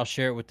picture. I'll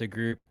share it with the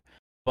group.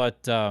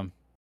 But the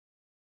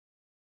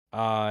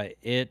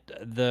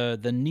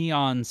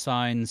neon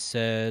sign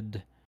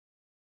said,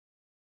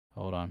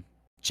 hold on,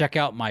 check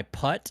out my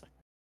putt,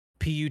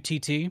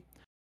 Putt.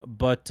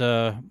 But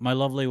my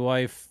lovely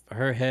wife,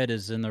 her head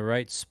is in the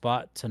right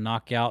spot to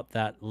knock out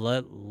that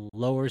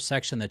lower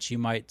section that you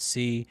might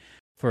see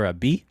for a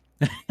B.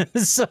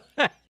 so,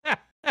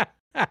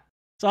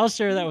 so I'll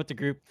share that with the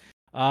group.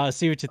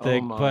 See what you Oh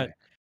think. my. But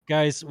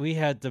guys, we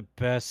had the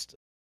best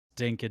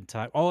stinking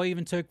time. Oh, I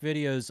even took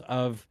videos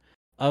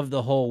of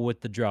the hole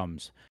with the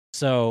drums.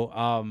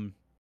 So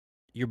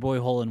your boy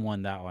hole in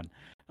one that one.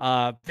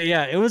 But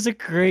yeah, it was a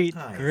great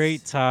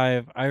Nice.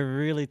 time. I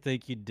really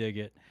think you'd dig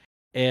it.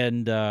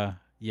 And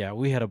yeah,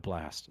 we had a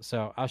blast.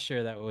 So I'll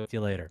share that with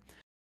you later.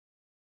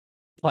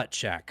 Putt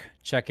Shack,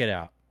 check it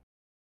out.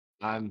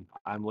 I'm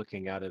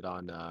looking at it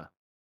on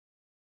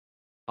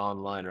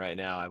online right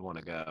now. I want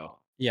to go.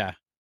 Yeah,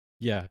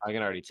 yeah. I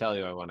can already tell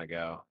you I want to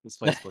go. This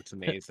place looks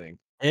amazing.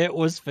 It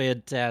was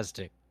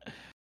fantastic.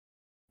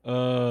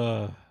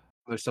 There's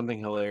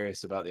something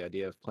hilarious about the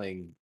idea of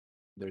playing.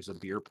 There's a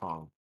beer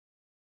pong.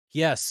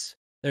 Yes,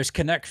 There's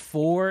Connect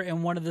Four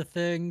in one of the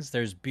things.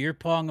 There's beer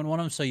pong in one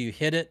of them. So you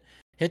hit it,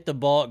 hit the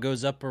ball, it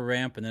goes up a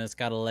ramp, and then it's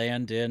got to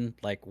land in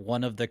like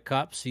one of the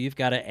cups. So you've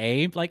got to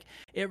aim. Like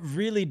it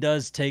really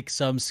does take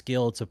some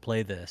skill to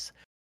play this.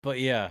 But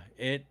yeah,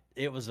 it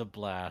was a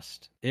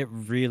blast. It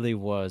really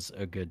was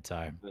a good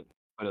time.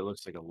 but it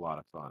looks like a lot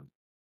of fun.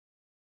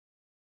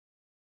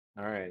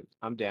 All right,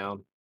 I'm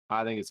down.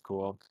 I think it's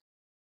cool.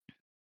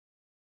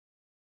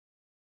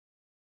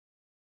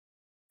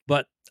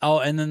 But oh,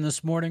 and then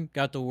this morning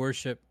got to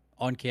worship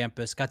on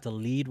campus, got to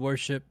lead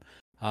worship,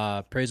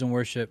 praise and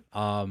worship.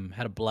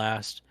 Had a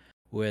blast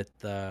with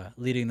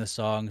leading the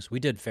songs. We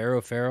did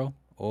Pharaoh Pharaoh.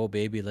 Oh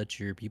baby, let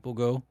your people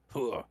go.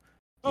 Huh.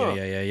 Yeah, Huh.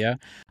 yeah, yeah,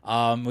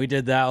 yeah. We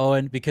did that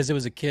one because it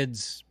was a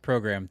kids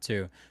program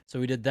too. So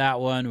we did that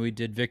one. We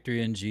did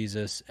Victory in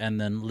Jesus and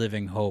then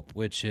Living Hope,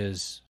 which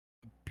is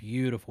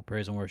beautiful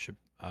praise and worship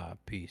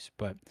piece.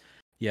 But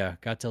yeah,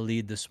 got to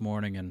lead this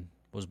morning and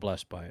was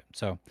blessed by it.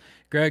 So,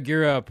 Greg,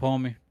 you're up,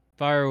 homie.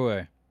 Fire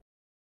away.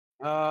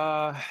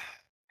 Uh,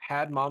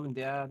 had mom and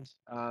dad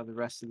the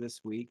rest of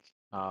this week.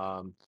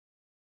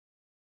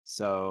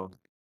 So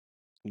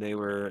they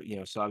were,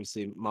 so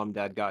obviously mom and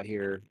dad got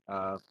here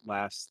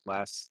last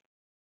when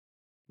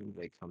did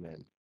they come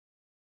in?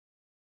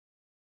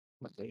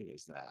 What day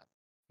was that?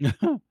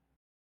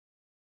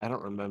 I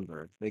don't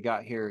remember. They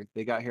got here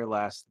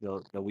last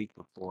the week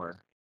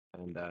before.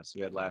 And so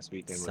we had last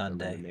weekend with them,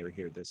 and then Sunday. they were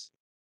here this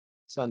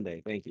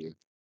Sunday. Thank you.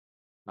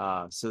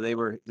 So they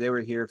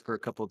were here for a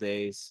couple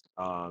days.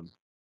 I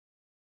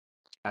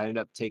ended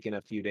up taking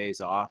a few days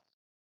off.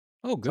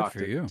 Oh, good Talked for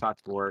to you.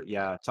 talked to work.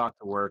 Yeah, talked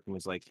to work and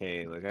was like,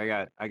 hey, like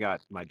I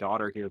got my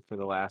daughter here for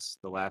the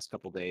last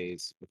couple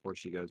days before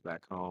she goes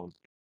back home,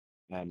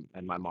 and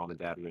my mom and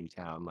dad are in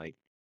town. Like,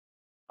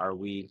 are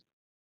we?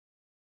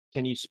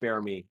 Can you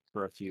spare me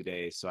for a few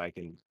days so I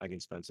can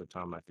spend some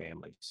time with my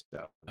family?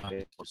 So Uh,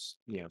 they just,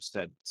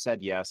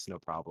 said yes, no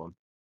problem,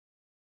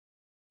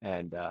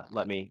 and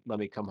let me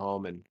come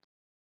home and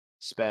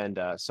spend.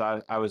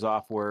 So I was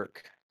off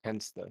work,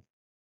 hence the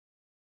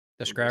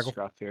the little bit of Scraggle.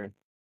 scruff here,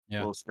 Yeah.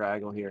 little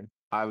straggle here.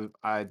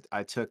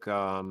 I took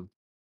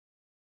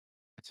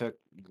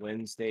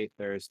Wednesday,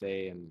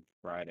 Thursday, and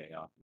Friday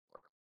off.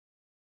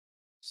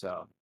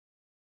 So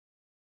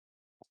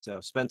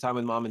spent time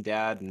with mom and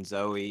dad and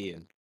Zoe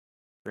and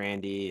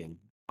Brandy, and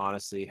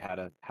honestly had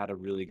a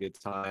really good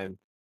time.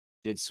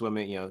 Did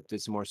swimming,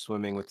 did some more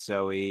swimming with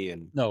Zoe,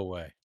 and No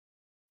way.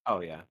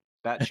 oh yeah,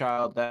 that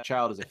child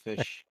is a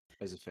fish,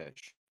 is a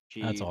fish.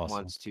 That's She awesome.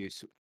 wants to.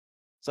 It's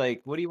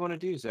like, what do you want to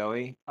do,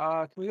 Zoe?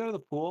 Can we go to the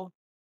pool?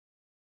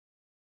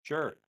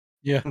 Sure.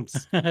 Yeah.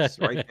 It's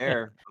right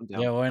there. I'm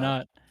down Yeah, for why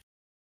that.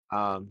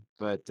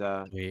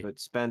 not? Sweet. But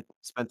spent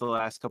the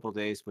last couple of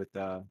days with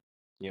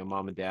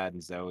mom and dad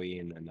and Zoe,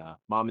 and then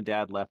mom and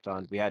dad left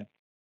on. We had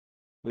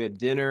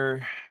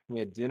dinner. We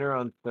had dinner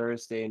on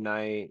Thursday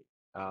night.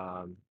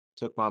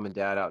 Took mom and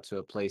dad out to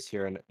a place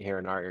here in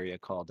our area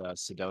called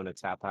Sedona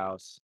Tap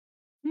House,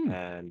 Hmm.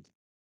 and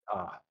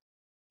uh,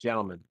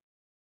 gentlemen,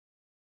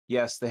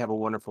 yes, they have a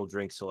wonderful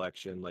drink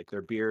selection. Like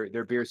their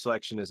beer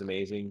selection is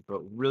amazing, but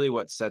really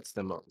what sets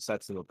them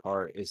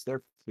apart is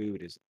their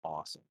food is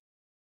awesome.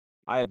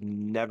 I have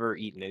never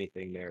eaten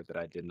anything there that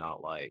I did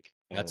not like.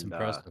 That's And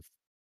impressive.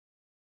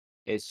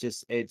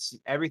 it's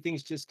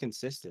everything's just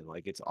consistent.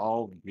 Like it's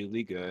all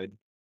really good.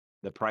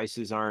 The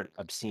prices aren't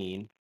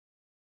obscene.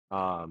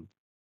 Um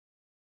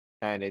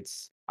and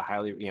it's a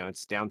highly,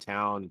 it's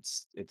downtown.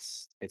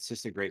 It's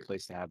just a great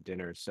place to have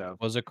dinner. So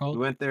What's it we called?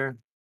 went there,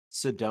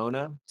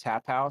 Sedona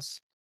Tap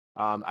House.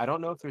 I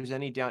don't know if there's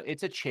any down,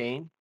 it's a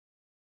chain.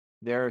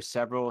 There are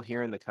several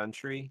here in the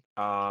country.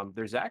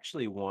 There's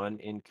actually one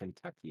in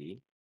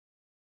Kentucky.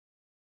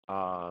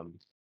 Um,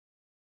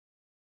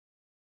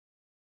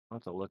 I'll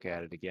have to look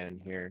at it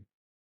again here.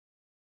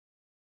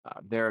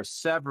 There are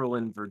several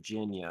in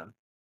Virginia,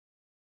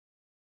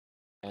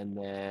 and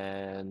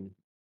then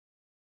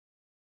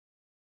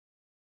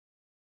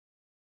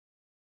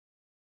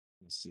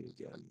let's see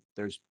again.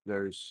 There's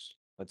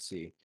let's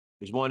see.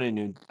 There's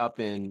one up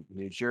in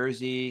New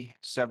Jersey,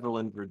 several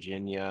in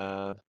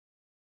Virginia,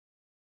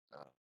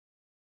 uh,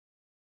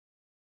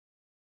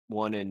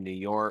 one in New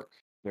York.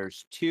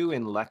 There's two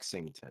in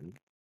Lexington.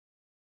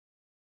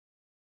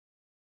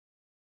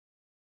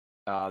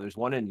 There's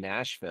one in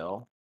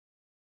Nashville.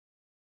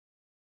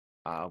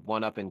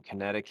 One up in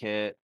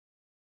Connecticut.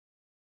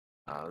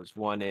 There's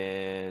one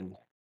in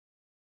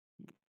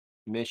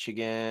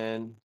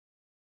Michigan,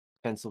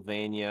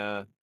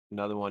 Pennsylvania.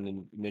 Another one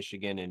in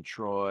Michigan in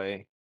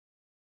Troy,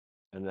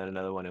 and then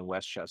another one in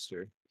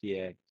Westchester,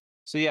 PA.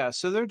 So yeah,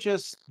 so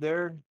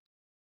they're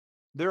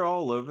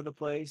all over the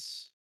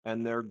place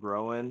and they're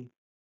growing.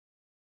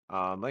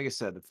 Like I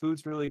said, the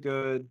food's really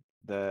good.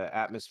 The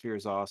atmosphere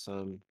is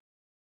awesome.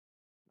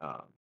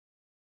 Um,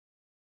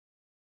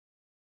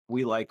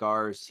 we like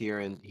ours here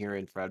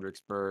in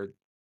Fredericksburg,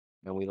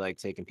 and we like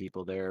taking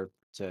people there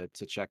to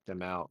check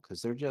them out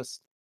because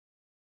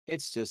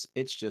it's just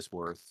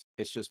worth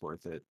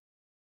it.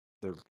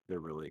 They're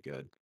really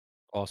good.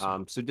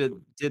 Awesome. So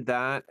did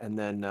that, and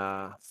then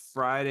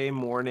Friday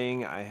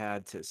morning I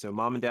had to. So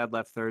mom and dad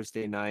left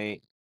Thursday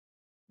night,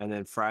 and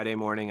then Friday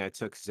morning I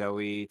took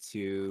Zoe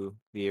to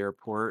the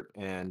airport,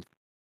 and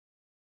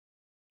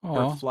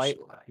her Oh, flight,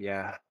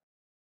 yeah,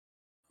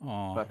 oh,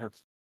 but her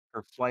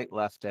flight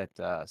left at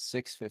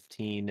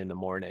 6:15 in the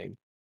morning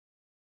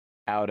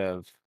out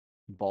of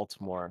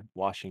Baltimore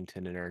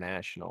Washington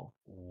International.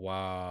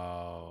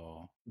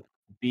 wow.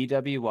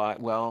 BWI.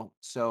 Well,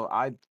 so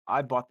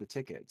I bought the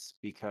tickets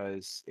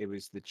because it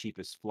was the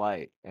cheapest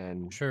flight,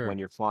 and when Sure.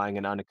 you're flying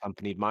an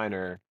unaccompanied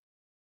minor,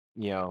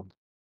 you know,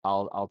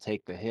 I'll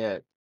take the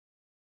hit.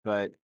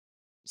 But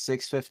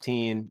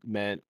 6:15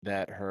 meant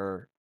that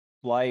her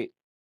flight,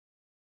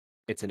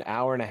 it's an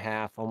hour and a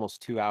half,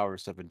 almost 2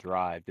 hours of a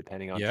drive,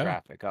 depending on Yeah.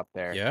 traffic up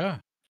there.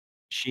 Yeah.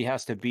 She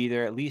has to be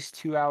there at least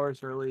 2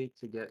 hours early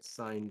to get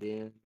signed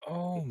in,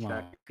 Oh get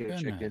my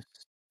checked in. goodness.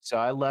 So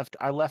I left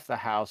the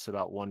house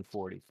about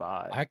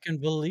 1:45 I can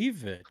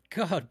believe it.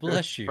 God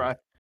bless you. Fri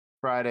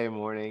Friday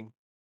morning.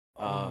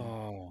 Um,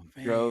 Oh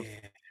drove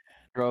man.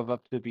 drove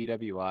up to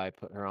BWI,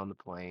 put her on the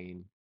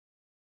plane.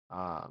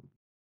 Um,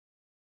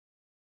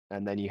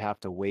 and then you have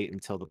to wait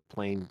until the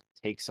plane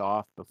takes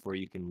off before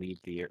you can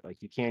leave the air.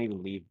 Like you can't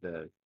even leave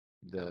the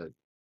the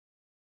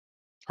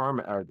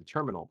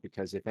terminal,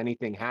 because if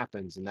anything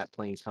happens and that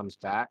plane comes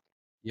back,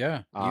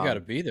 Yeah, you gotta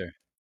um, be there.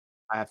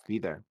 I have to be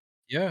there.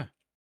 Yeah.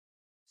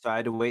 So I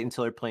had to wait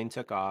until her plane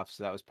took off.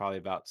 So that was probably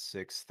about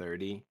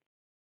 6:30,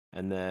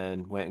 and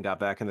then went and got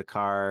back in the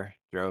car,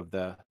 drove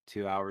the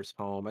 2 hours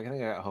home. I think I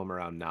got home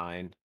around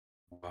 9,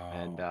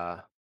 and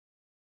Wow.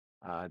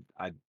 I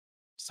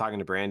was talking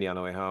to Brandy on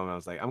the way home. I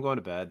was like, I'm going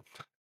to bed.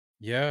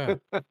 Yeah.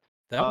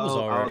 That was I'll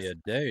already a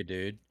day,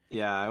 dude.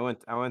 Yeah, I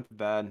went to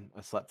bed.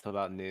 I slept till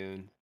about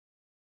noon.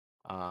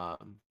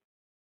 Um,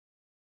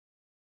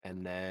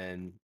 and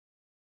then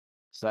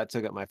so that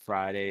took up my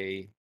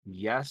Friday.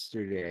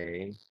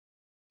 Yesterday,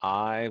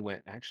 I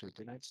went actually,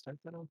 did I start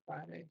that on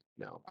Friday?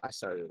 No, I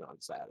started it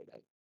on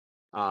Saturday.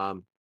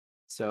 Um,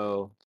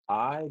 so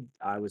I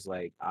was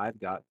like, I've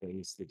got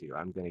things to do.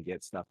 I'm gonna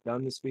get stuff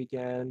done this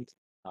weekend.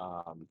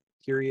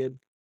 Period.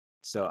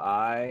 So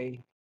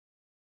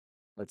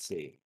let's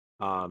see.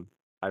 Um,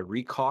 I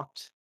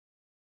recaulked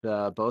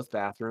the both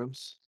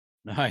bathrooms.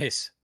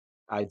 Nice.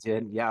 I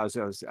did. Yeah,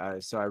 so I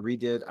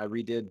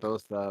redid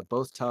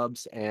both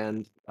tubs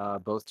and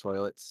both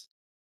toilets.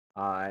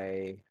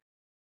 I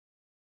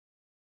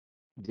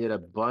did a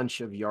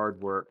bunch of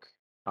yard work.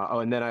 Oh,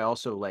 and then I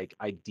also like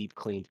I deep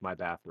cleaned my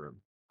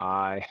bathroom.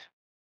 I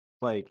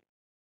like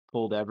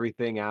pulled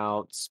everything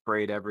out,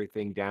 sprayed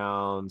everything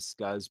down,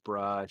 scuzz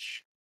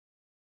brush,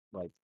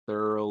 like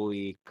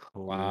thoroughly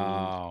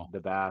cleaned Wow.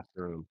 the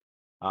bathroom.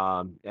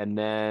 And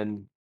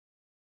then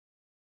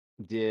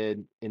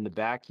did in the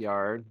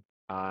backyard,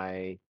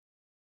 I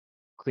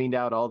cleaned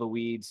out all the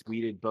weeds,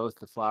 weeded both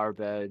the flower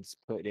beds,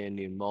 put in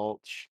new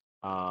mulch,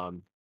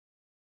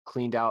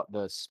 cleaned out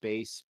the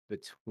space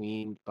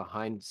between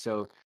behind.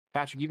 So,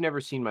 Patrick, you've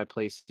never seen my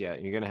place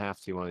yet. You're gonna have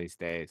to one of these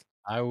days.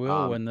 I will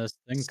Um, when this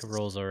thing s-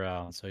 rolls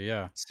around. So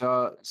yeah,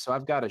 so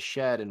I've got a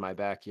shed in my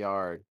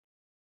backyard.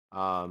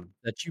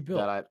 that you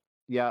That built.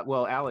 yeah,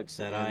 well, Alex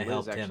That I and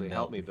Liz helped him actually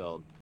helped build. me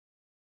build.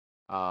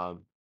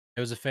 Um, It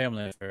was a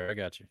family affair. I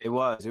got you. it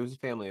was a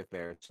family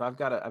affair. So I've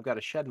got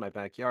a shed in my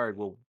backyard.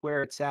 Well,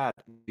 where it's at,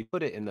 we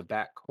put it in the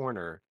back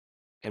corner,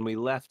 and we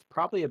left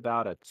probably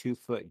about a 2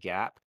 foot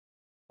gap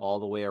all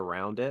the way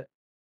around it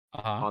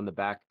Uh-huh. on the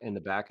back in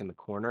the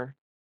corner,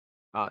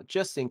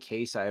 just in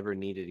case I ever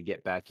needed to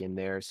get back in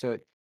there. So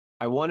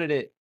I wanted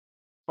it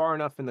far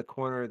enough in the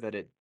corner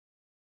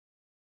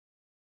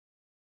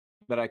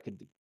that I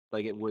could,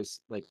 like, it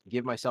was like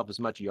give myself as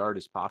much yard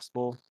as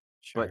possible,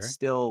 but Sure.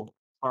 still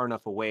far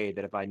enough away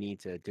that if I need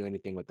to do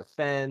anything with the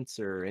fence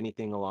or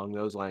anything along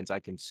those lines, I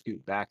can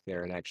scoot back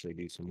there and actually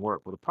do some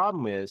work. Well, the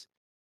problem is,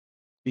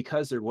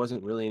 because there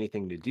wasn't really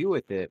anything to do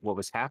with it, what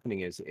was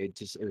happening is it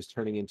was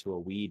turning into a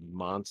weed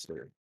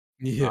monster.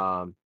 Yeah.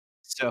 Um,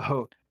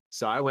 so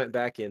so I went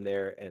back in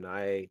there and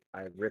I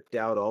ripped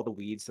out all the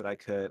weeds that I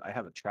could. I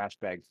have a trash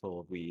bag full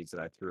of weeds that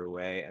I threw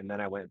away, and then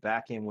I went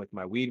back in with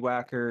my weed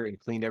whacker and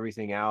cleaned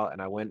everything out.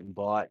 And I went and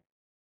bought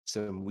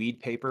some weed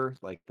paper,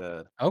 like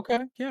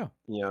Okay. Yeah.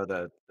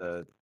 the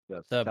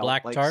The felt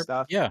black like tarp.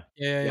 stuff. Yeah.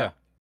 Yeah. Yeah. Yep. Yeah.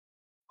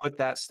 Put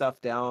that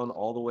stuff down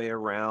all the way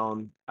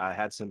around. I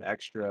had some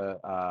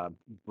extra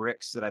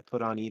bricks that I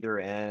put on either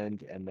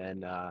end, and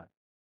then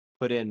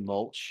put in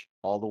mulch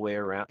all the way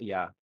around.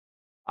 Yeah,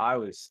 I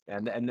was,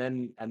 and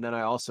then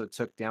I also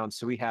took down.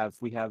 So we have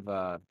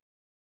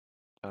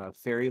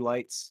fairy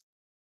lights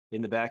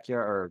in the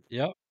backyard, or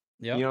Yep.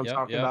 you Yep. know what I'm Yep.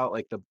 talking Yep. about,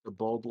 like the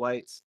bulb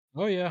lights.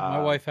 Oh yeah. My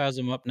Um, wife has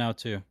them up now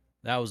too.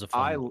 That was a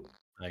I fun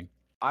thing.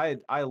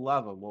 I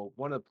love them. Well,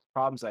 one of the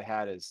problems I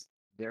had is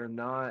they're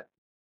not.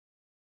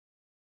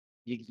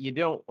 You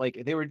don't like.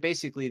 They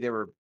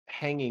were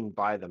hanging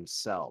by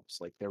themselves.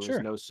 Like there was Sure.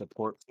 no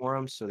support for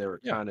them, so they were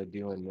Yeah. kind of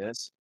doing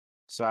this.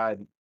 So I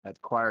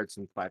acquired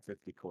some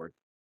 550 cord.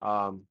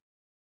 Um,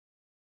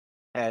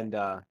 and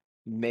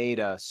made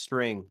a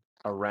string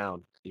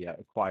around the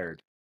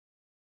acquired.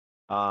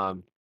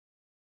 Um,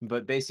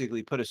 but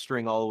basically put a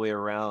string all the way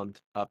around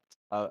up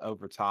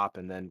over top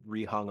and then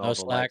rehung No all the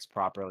slack. legs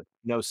properly.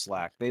 No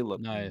slack. They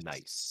look Nice.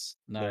 nice.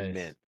 They're Nice.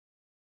 mint.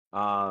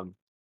 Um,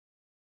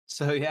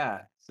 so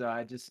yeah, so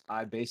I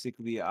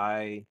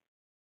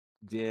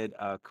did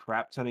a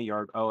crap ton of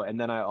yard. Oh, and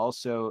then I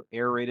also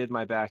aerated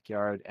my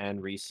backyard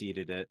and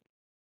reseeded it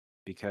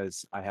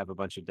because I have a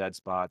bunch of dead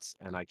spots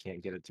and I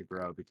can't get it to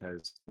grow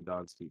because the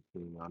dogs keep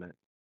peeing on it.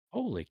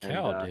 Holy And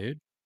cow, dude.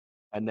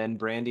 and then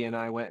Brandy and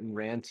I went and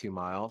ran 2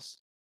 miles.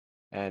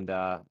 And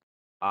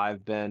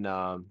I've been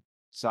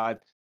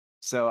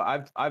so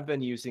I've I've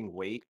been using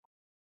weight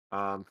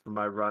for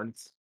my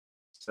runs.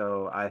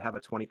 So I have a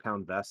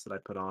 20-pound vest that I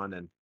put on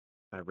and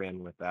I ran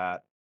with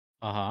that.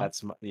 Uh-huh.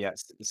 That's my,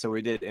 yes. So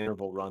we did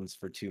interval runs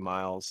for 2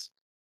 miles.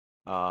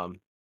 Um,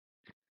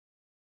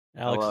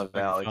 I Alex is love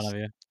making fun Alex. of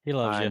you. He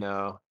loves I you.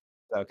 know.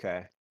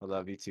 Okay. I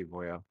love you too,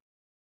 boyo.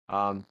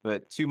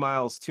 But 2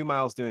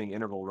 miles doing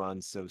interval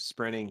runs. So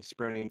sprinting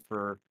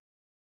for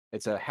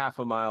it's a half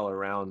a mile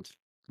around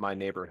my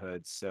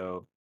neighborhood.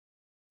 So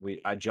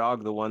I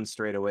jogged the one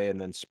straight away and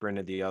then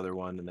sprinted the other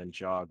one and then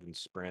jogged and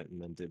sprint and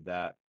then did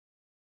that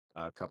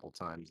a couple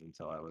times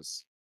until I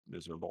was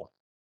miserable.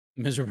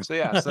 Miserable. So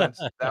yeah, so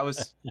that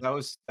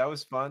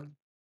was fun.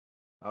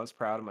 I was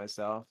proud of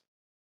myself.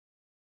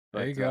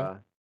 There you But go.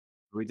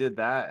 we did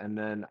that and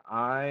then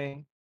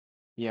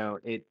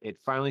it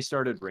finally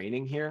started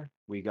raining here.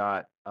 We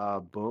got a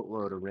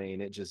boatload of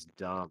rain. It just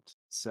dumped.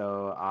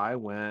 So I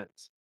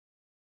went.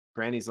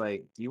 Brandy's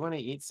like, "Do you want to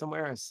eat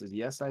somewhere?" I said,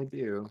 "Yes, I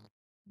do."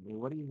 "Well,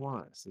 what do you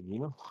want?" I said, "You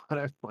know what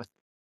I want,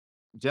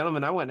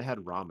 gentlemen? I went and had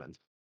ramen.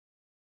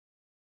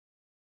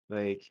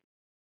 Like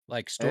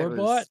Like it store bought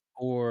was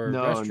or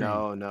no,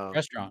 restaurant? no, no.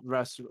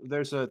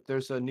 Restaurant.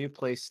 There's a new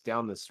place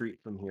down the street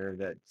from here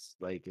that's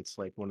like it's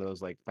like one of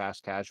those like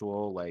fast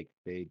casual, like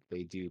they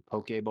do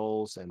poke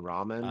bowls and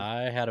ramen.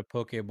 I had a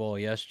poke bowl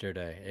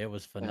yesterday. It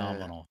was Uh,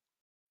 phenomenal.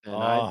 and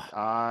Oh,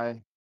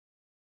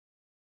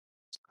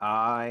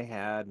 I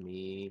had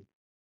me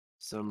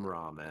some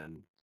ramen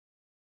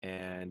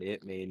and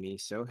it made me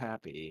so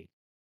happy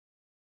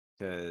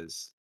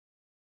because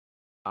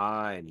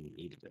I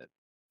needed it.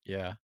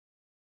 yeah.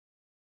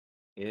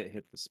 It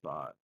hit the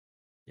spot.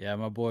 Yeah,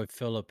 my boy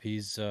Philip,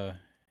 he's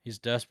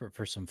desperate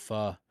for some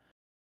pho.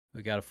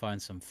 We got to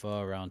find some pho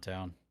around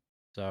town.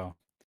 So,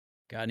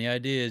 got any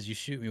ideas? You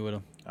shoot me with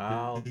them.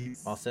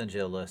 I'll send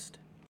you a list.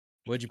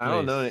 Would you I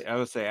don't know. please? I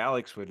would say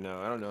Alex would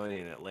know. I don't know any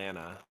in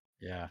Atlanta.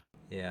 Yeah.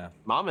 Yeah.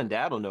 Mom and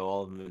Dad will know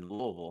all of them in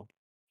Louisville.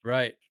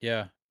 Right.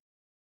 Yeah.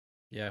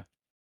 Yeah.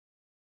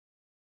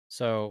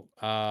 So,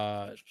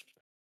 pho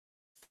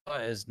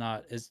is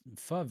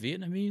pho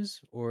Vietnamese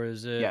or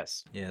is it?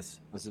 Yes, Yes.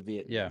 it's a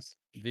Yeah, Vietnamese.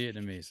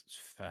 Vietnamese. It's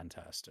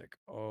fantastic.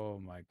 Oh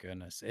my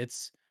goodness.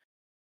 It's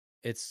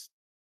it's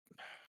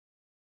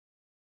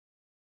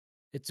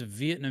a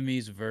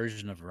Vietnamese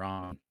version of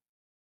ramen.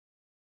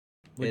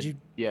 Would It you?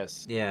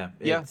 Yes. yeah,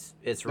 Yeah.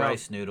 it's No.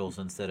 rice noodles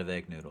instead of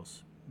egg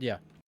noodles. Yeah.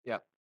 Yeah.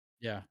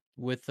 Yeah.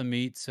 With the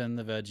meats and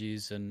the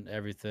veggies and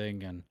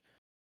everything and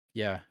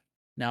yeah.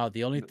 Now,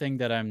 the only N- thing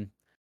that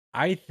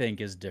I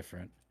think is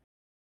different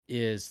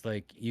is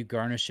like you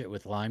garnish it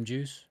with lime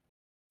juice,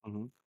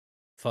 mhm,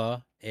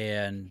 pho,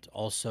 and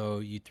also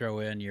you throw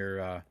in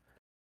your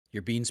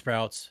bean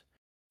sprouts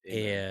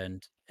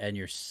Amen. and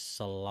your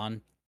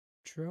cilantro?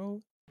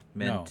 No,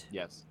 Mint.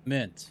 Yes.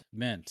 mint.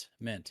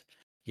 Yep.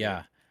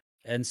 Yeah.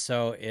 And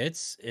so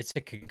it's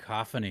a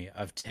cacophony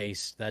of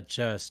taste that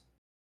just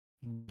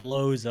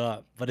blows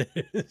up, but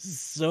it is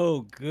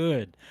so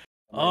good.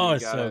 And then Oh, you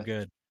it's so gotta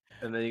good.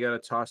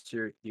 toss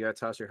your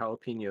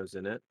jalapenos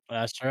in it,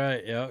 That's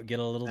right. Yeah, get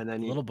a and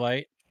then little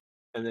bite.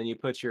 you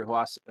put your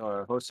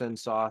hoisin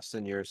sauce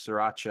and your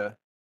sriracha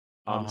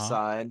on the Uh-huh.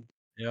 side,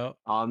 Yep.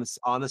 on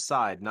the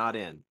side, not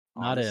in,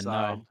 on Not the in.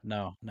 side,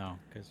 No,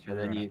 because and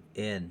you're gonna.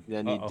 In.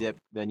 Uh-oh.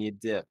 then you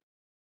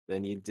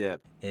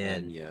dip, In.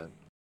 and you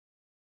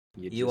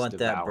You just want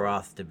that devour.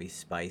 broth to be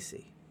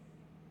spicy.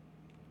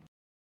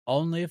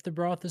 Only if the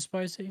broth is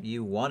spicy?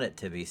 You want it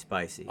to be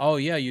spicy. Oh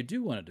yeah, you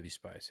do want it to be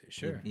spicy. You,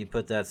 Sure. you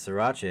put that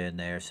sriracha in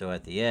there, so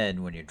at the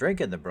end, when you're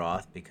drinking the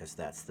broth, because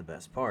that's the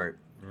best part,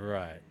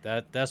 Right.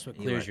 That's what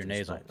you want clears it your to be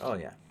nasal. spicy. Oh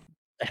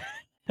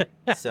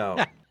yeah. So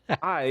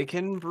I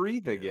can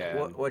breathe again.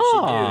 what you do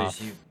Ah,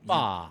 is you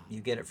fa.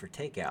 you get it for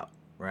takeout,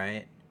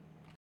 right?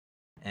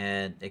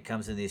 And it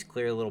comes in these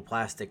clear little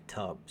plastic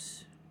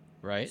tubs.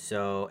 Right?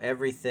 So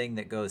everything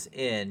that goes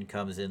in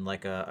comes in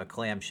like a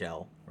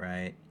clamshell,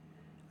 right?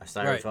 A Right.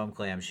 styrofoam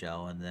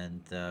clamshell, and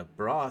then the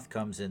broth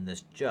comes in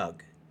this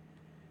jug.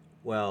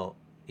 Well,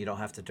 you don't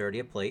have to dirty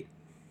a plate,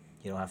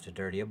 you don't have to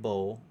dirty a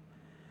bowl,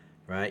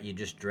 right? You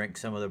just drink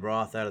some of the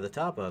broth out of the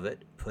top of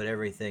it, put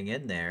everything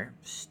in there,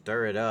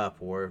 stir it up,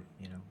 or,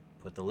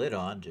 put the lid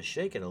on, just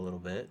shake it a little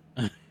bit,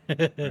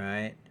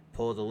 right?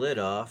 Pull the lid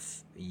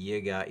off, you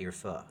got your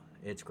pho.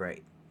 It's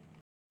great.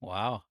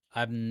 Wow.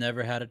 I've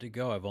never had it to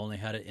go. I've only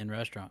had it in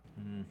restaurant.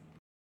 Mm,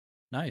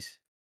 Nice.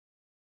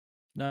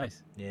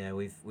 Nice. yeah,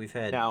 we've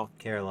had Now,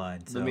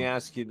 Caroline, let me so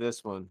ask you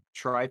this one: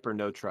 tripe or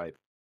no tripe?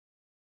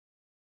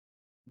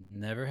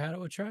 Never had it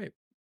with tripe.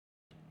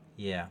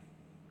 Yeah,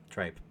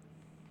 tripe.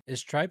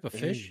 Is tripe a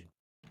fish?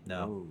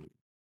 No. Ooh.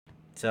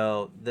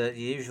 So the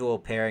usual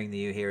pairing that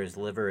you hear is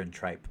liver and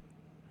tripe.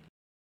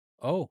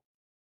 Oh.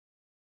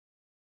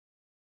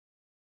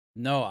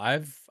 No,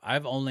 I've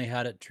only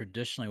had it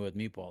traditionally with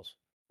meatballs,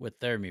 with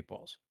their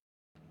meatballs.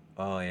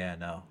 Oh yeah,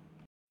 no.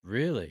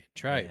 Really?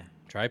 Tripe. Yeah,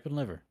 Tripe and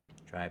liver.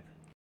 tripe.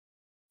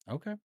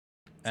 Okay.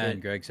 So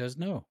And Greg says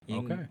no.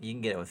 Okay. you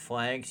can get it with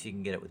flanks. You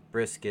can get it with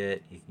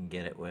brisket. You can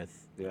get it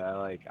with Yeah,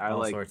 I all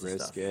like sorts of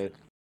stuff. brisket.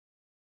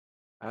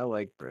 I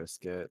like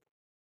brisket.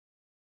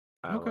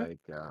 I Okay.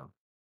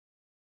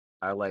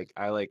 like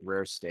I like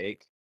rare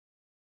steak.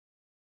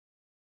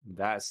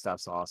 That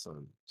stuff's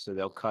awesome. So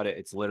they'll cut it.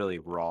 It's literally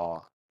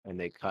raw, and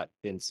they cut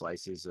thin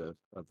slices of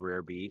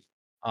rare beef,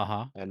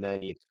 Uh-huh. and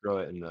then you throw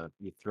it in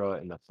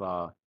the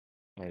pho,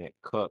 and it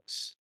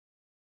cooks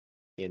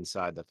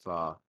inside the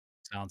pho.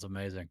 Sounds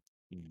amazing.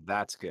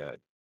 That's good.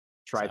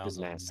 Tripe is Sounds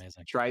nasty.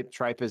 amazing.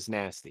 Tripe is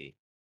nasty.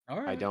 All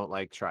I right. don't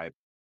like tripe.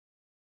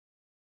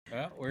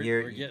 Well,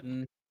 You're we're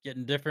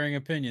getting differing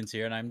opinions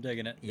here, and I'm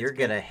digging it. you're It's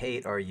good. gonna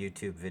hate our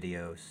YouTube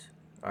videos,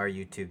 our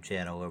YouTube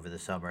channel over the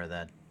summer.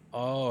 Then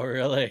Oh,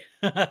 really?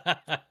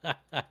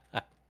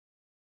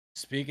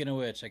 Speaking of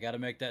which, I got to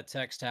make that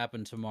text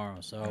happen tomorrow.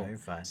 oh, So you're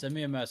fine. send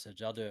me a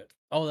message. I'll do it.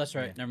 Oh, that's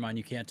right. Yeah. Never mind.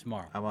 You can't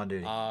tomorrow. I'm on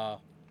duty.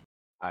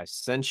 I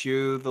sent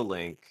you the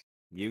link.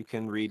 You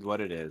can read what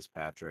it is,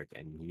 Patrick,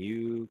 and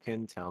you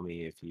can tell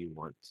me if you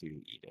want to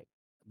eat it.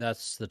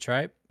 That's the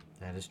tripe.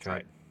 That is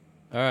tripe.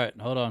 All right,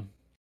 hold on.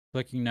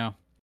 Clicking now.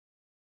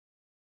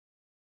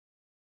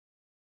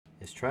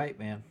 It's tripe,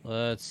 man.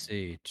 Let's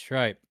see.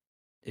 Tripe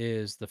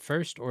is the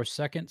first or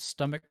second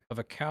stomach of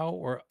a cow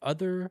or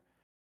other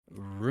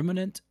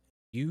ruminant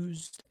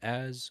used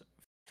as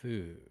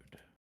food.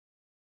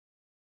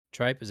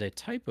 Tripe is a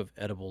type of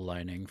edible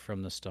lining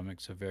from the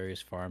stomachs of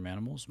various farm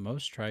animals.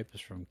 Most tripe is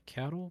from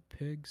cattle,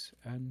 pigs,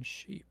 and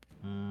sheep.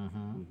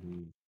 Mm-hmm.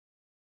 Mhm.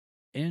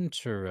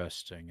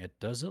 Interesting. It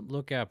doesn't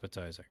look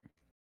appetizing.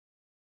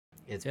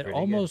 It's It pretty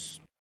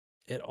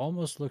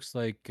almost looks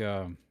like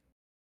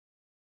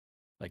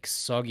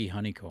soggy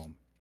honeycomb.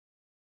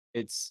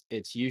 It's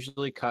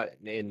usually cut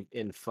in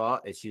pho.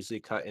 It's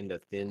usually cut into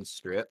thin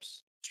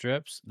strips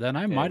Strips. Then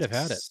I and might have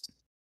had it.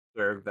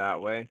 served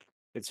that way.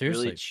 It's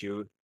really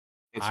Seriously, chewy.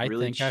 It's I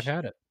really think I've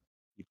had it.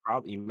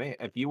 you may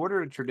if you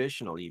order a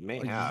traditional, you may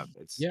Oh, have.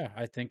 yeah,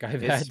 I think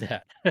I've had It's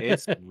that.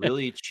 it's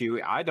really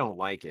chewy. I don't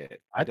like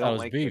it. I I thought it don't was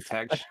like the beef.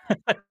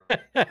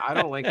 I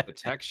don't like the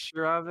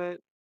texture of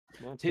it.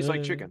 Man, it tastes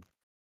like chicken.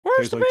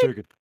 Where's Tastes like the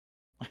chicken.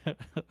 beef?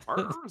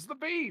 Where's the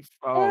beef?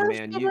 Oh Where's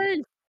man,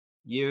 the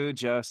you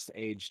just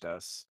aged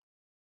us.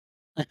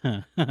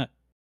 beef?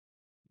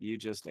 You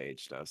just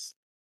aged us.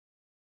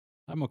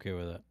 I'm okay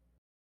with it.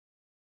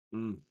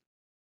 Mm.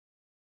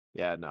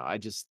 Yeah, no, I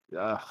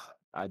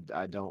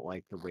don't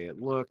like the way it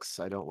looks.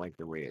 I don't like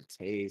the way it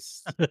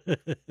tastes.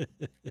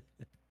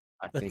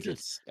 I think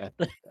it's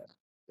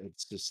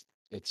just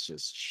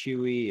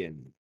chewy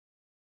and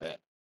eh,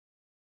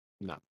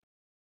 no,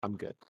 I'm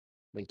good.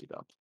 Thank you,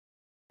 though.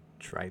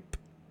 tripe.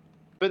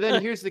 But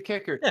then here's the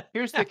kicker.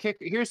 Here's the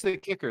kicker. Here's the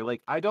kicker.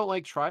 Like I don't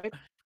like tripe,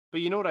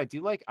 but you know what I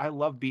do like? I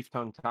love beef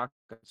tongue tacos.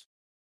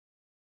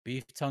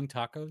 Beef tongue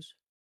tacos?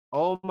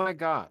 Oh my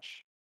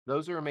gosh,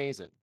 those are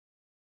amazing.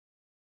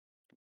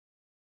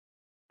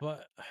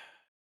 But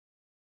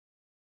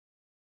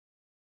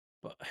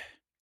but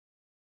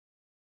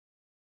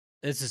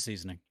it's a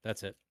seasoning.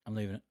 That's it. I'm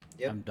leaving it.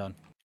 Yep. I'm done.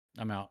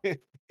 I'm out.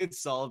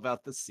 It's all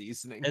about the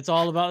seasoning. It's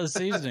all about the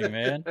seasoning,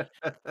 man.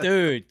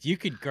 Dude, you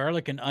could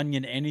garlic and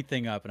onion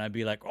anything up, and I'd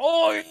be like,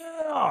 "Oh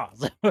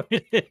yeah!"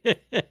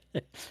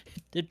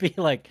 It'd be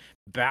like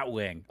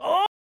Batwing.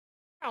 Oh,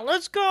 yeah,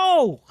 let's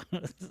go!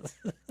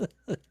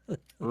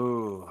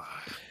 Ooh.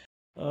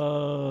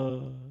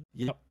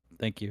 Yep.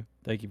 Thank you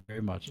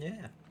very much.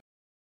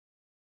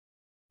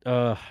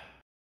 Yeah.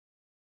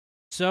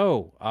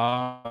 So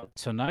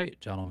tonight,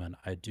 gentlemen,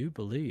 I do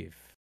believe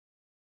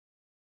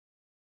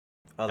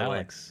Other way.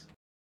 Alex.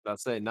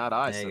 That's it. Not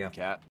I, There you said go. the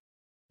cat.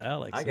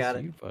 Alex, I got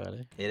it's it. you,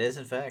 buddy. It is,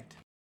 in fact.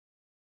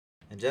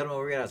 And gentlemen,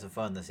 we're gonna have some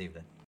fun this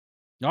evening.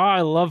 Oh,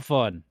 I love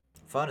fun.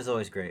 Fun is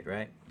always great,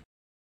 right?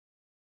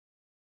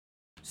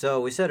 So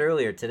we said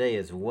earlier, today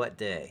is what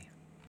day?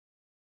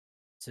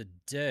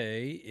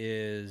 Today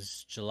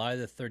is July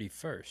the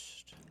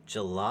 31st.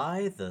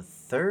 July the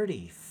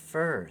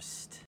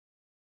 31st.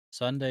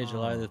 Sunday,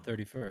 July the Oh.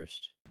 31st.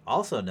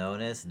 Also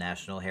known as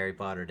National Harry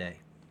Potter Day.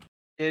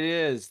 It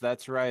is.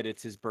 That's right.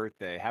 It's his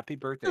birthday. Happy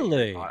birthday, Harry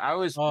Really? Potter. I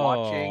was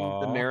watching the Oh,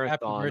 happy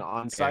marathon birthday,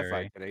 on Sci-Fi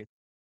Harry. today.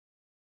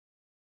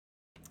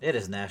 It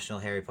is National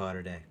Harry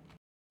Potter Day.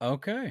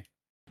 Okay.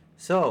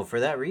 So, for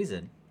that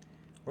reason,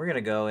 we're going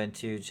to go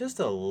into just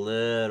a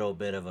little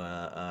bit of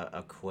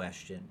a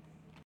question.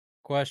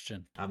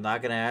 Question. I'm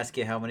not going to ask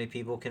you how many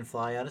people can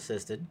fly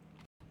unassisted,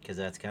 because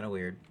that's kind of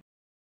weird.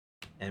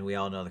 And we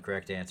all know the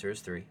correct answer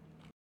is 3.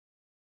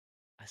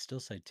 I still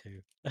say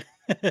 2.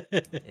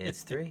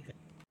 It's 3.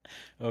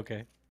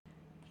 Okay.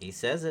 He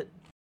says it.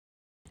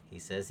 He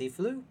says he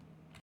flew.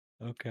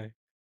 Okay.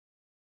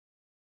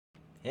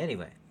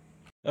 Anyway,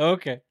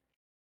 Okay.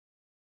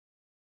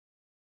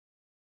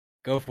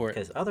 Go for it.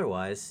 because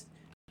otherwise,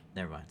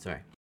 never mind. Sorry.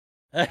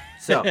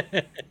 So,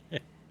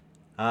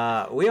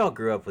 we all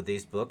grew up with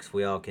these books.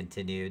 We all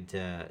continued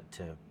to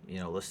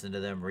listen to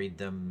them, read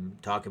them,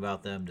 talk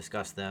about them,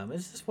 discuss them.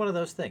 It's just one of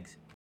those things.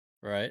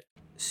 Right.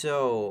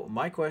 So,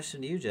 my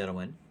question to you,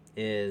 gentlemen,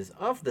 is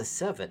of the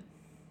seven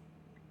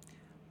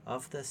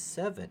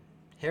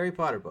Harry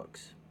Potter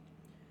books,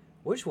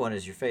 which one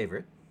is your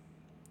favorite,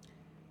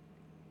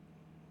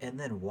 and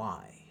then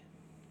why?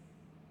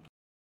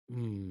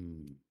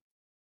 Hmm.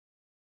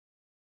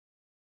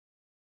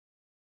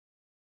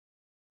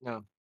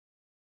 No,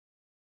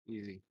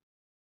 easy.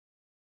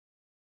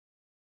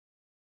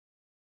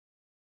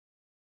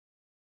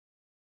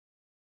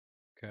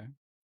 Okay.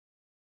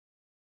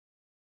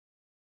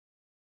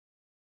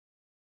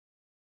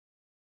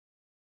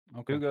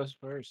 Okay. Who goes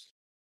first?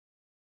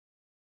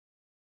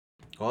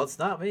 Well, it's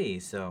not me,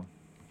 so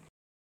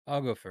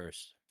I'll go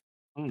first.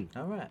 Hmm.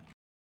 all right.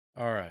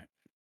 All right.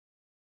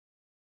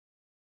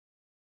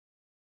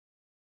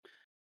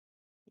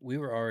 We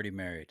were already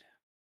married,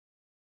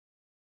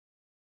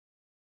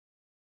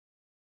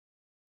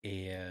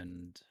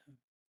 and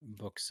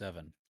book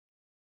 7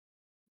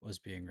 was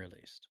being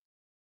released.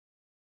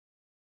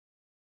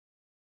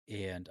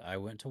 And I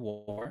went to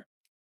Walmart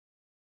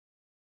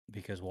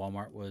because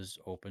Walmart was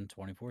open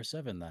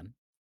 24/7 then.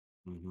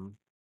 Mm-hmm.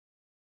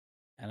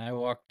 And I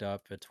walked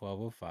up at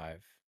 12:05,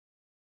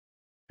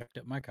 picked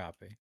up my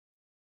copy,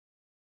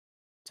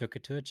 took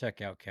it to a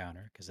checkout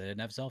counter because they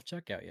didn't have self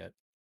checkout yet,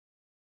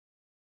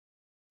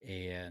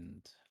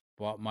 and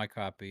bought my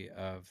copy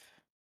of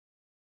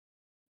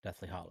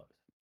Deathly Hollows.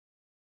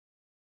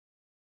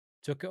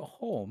 Took it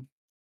home,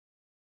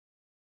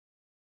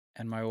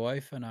 and my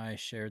wife and I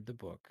shared the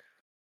book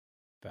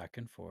back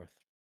and forth,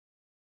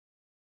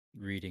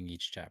 reading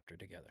each chapter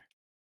together.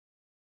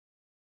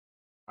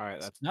 All right,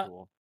 It's that's not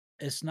cool.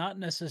 it's not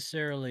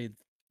necessarily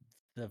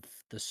the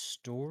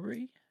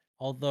story,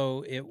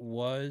 although it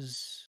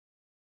was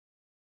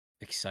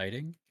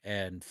exciting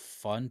and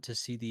fun to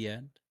see the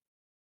end.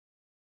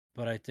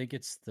 But I think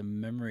it's the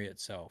memory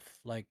itself.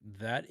 Like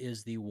that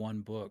is the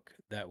one book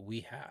that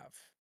we have.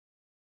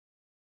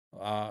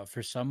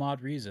 For some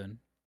odd reason,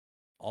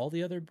 all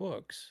the other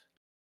books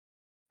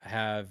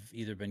have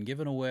either been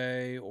given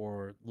away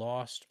or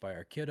lost by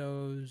our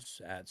kiddos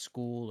at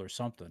school or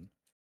something.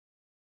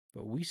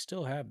 But we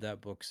still have that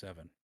book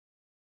 7.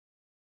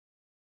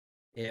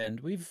 And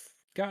we've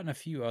gotten a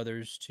few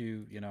others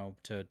to,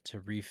 to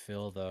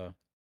refill the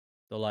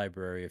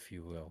library, if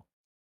you will.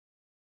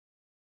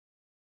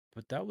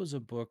 But that was a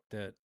book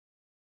that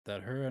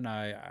her and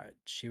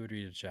she would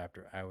read a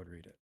chapter, I would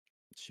read it.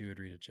 She would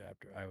read a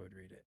chapter, I would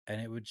read it.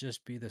 And it would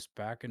just be this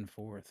back and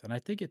forth. And I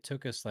think it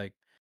took us like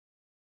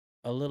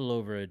a little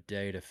over a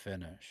day to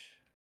finish.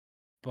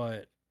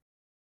 But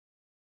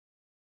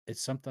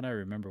it's something I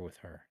remember with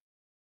her.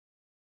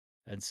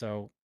 And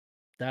so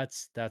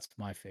that's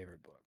my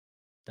favorite book.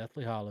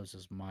 Deathly Hollows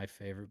is my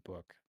favorite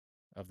book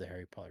of the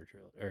Harry Potter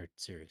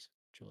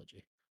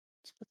trilogy.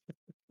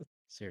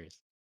 Series.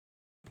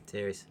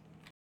 Series.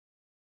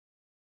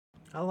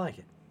 I like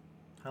it.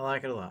 I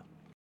like it a lot.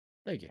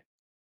 Thank you.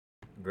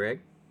 Greg?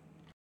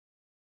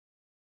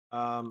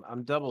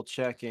 I'm double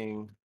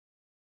checking.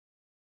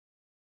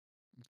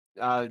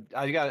 I'm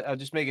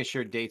just making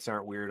sure dates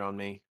aren't weird on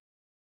me.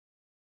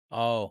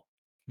 Oh,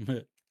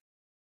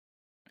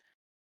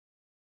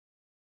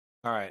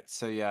 All right,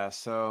 so yeah,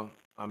 so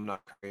I'm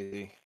not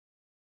crazy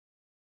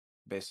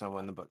based on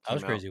when the book I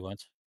was came out. crazy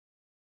once.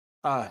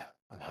 Uh,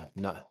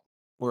 no,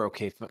 we're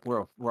okay.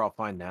 We're all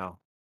fine now.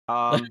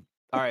 All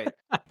right,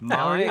 How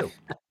are my you?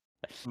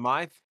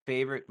 my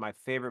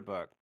favorite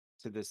book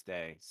to this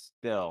day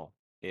still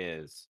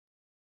is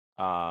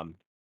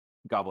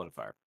Goblet of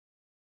Fire.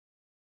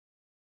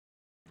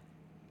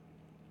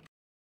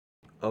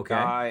 Okay.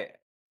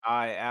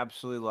 I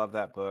absolutely love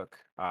that book.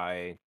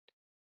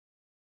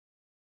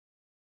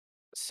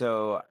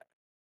 So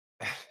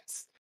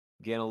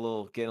getting a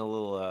little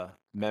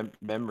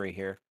memory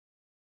here.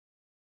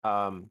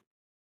 Um,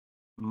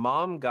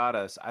 Mom got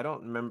us. I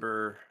don't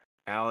remember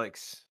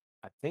Alex.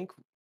 I think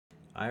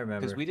I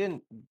because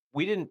remember.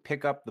 we didn't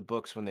pick up the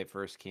books when they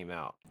first came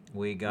out.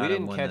 We We got him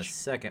didn't when the catch.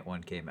 second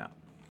one came out.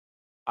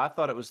 I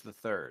thought it was the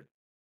third.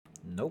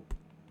 Nope.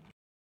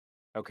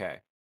 Okay.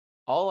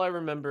 All I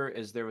remember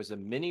is there was a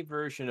mini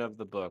version of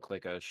the book,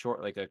 like a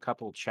short, like a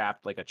couple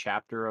like a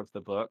chapter of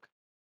the book,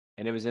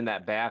 and it was in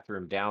that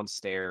bathroom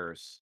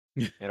downstairs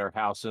at our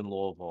house in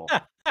Louisville.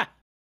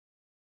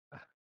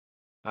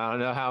 I don't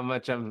know how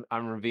much I'm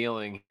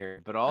revealing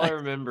here, but all I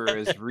remember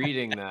is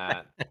reading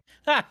that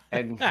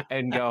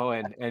and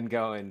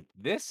going,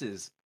 this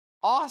is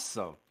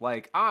awesome.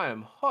 Like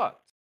I'm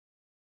hooked.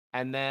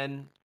 And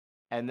then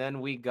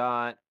we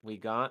got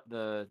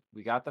the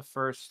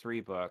first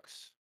 3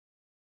 books,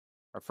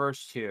 or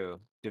first 2,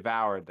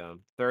 devoured them.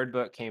 Third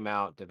book came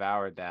out,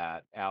 devoured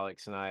that.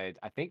 Alex and I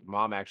think I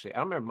don't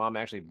remember if mom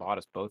actually bought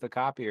us both a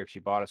copy or if she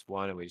bought us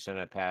one and we just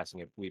ended up passing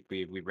it. We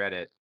read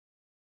it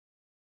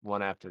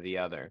one after the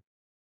other.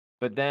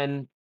 But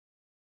then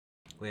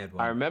We had I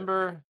one.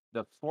 remember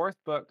the fourth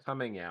book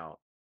coming out.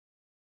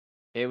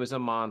 It was a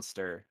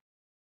monster.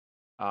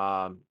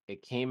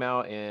 It came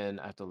out in,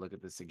 I have to look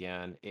at this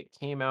again. It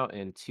came out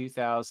in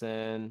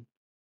 2000.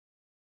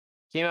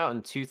 Came out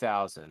in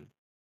 2000.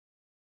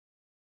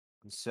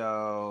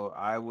 So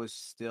I was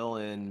still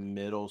in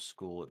middle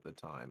school at the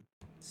time.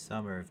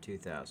 Summer of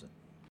 2000.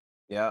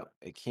 Yeah,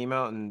 it came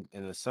out in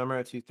the summer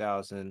of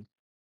 2000.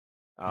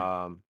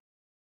 Um,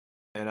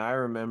 and I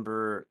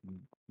remember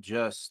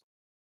just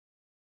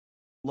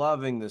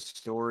loving the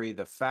story.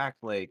 The fact,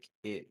 like,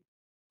 I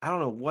don't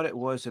know what it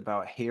was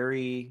about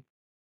Harry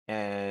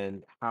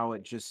and how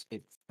it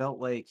felt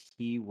like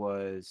he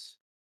was,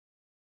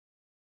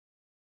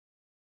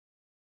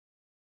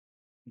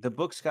 the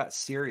books got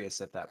serious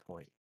at that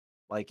point.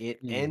 Like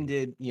it Mm.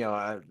 ended,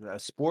 a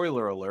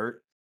spoiler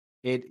alert.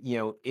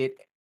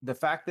 The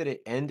fact that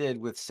it ended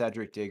with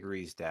Cedric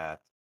Diggory's death,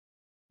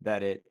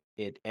 that it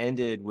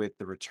ended with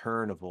the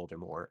return of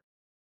Voldemort,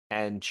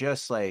 and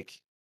just like,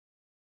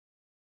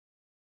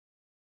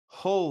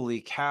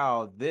 holy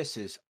cow, this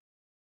is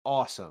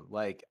awesome.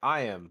 Like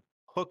I am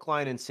hook,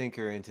 line, and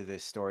sinker into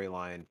this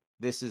storyline.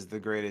 This is the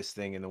greatest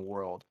thing in the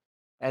world.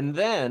 And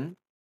then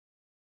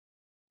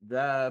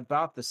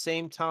about the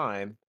same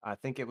time, I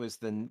think it was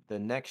the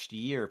next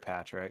year,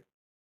 Patrick,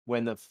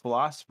 when the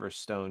Philosopher's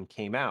Stone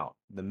came out,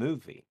 the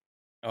movie.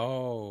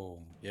 Oh,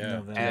 yeah.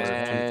 November of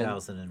 2002. And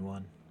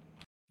 2001.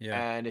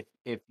 Yeah. and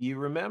if you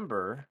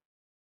remember,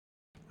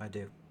 I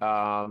do.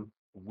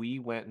 we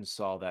went and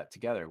saw that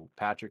together.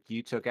 Patrick,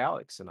 you took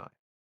Alex and I.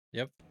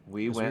 Yep.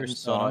 We Because we went were and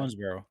still in saw it.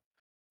 Owensboro.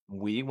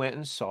 We went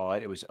and saw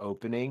it. It was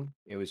opening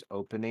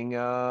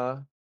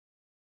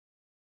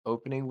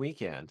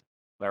weekend,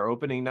 our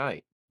opening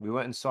night. We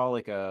went and saw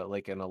like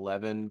an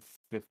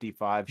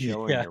 11:55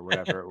 showing Yeah. or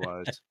whatever it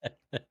was,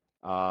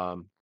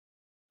 um,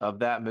 of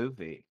that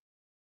movie.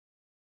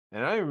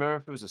 And I don't remember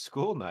if it was a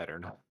school night or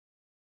not.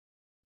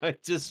 I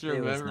just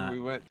It was remember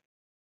not.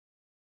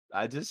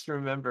 I just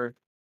remember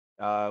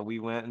we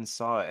went and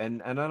saw it.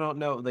 And I don't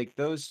know, like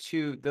those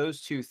two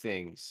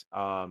things,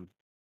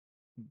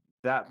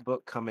 that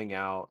book coming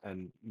out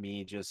and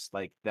me just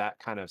like that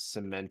kind of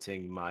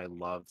cementing my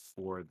love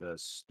for the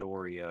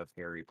story of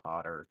Harry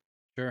Potter,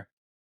 Sure.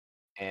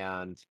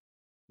 and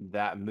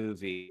that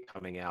movie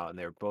coming out, and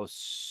they're both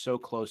so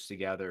close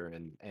together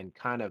and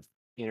kind of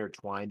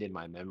intertwined in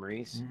my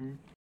memories, Mm-hmm.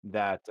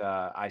 that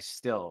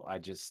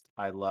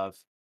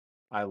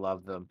I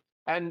love them.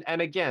 And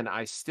again,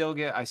 I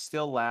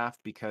still laugh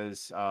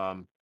because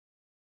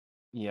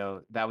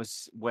that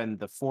was when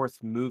the fourth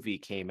movie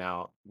came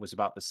out, was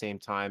about the same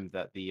time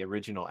that the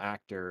original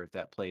actor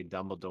that played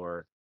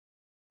Dumbledore,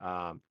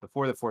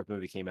 before the fourth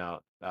movie came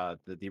out,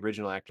 the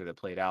original actor that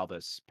played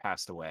Albus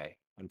passed away,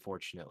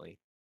 unfortunately.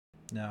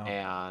 No.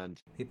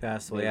 And He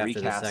passed they away after the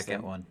recast second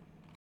him. one.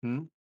 Hmm?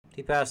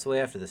 He passed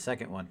away after the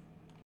second one.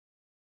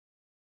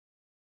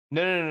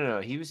 No, no, no,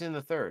 no. He was in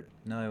the third.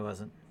 No, he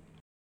wasn't.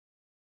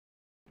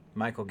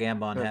 Michael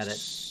Gambon Could've had it.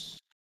 s-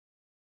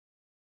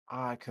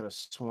 I could have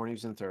sworn he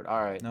was in third.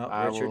 All right, No,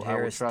 I Richard will. I will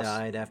Harris trust.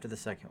 died after the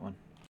second one.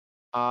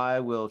 I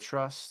will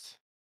trust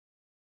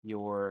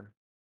your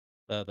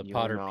The your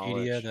Potterpedia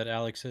knowledge. that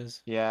Alex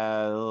is.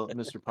 Yeah, little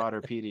Mr.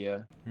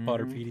 Potterpedia. Mm-hmm.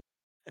 Potterpedia.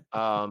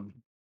 Um,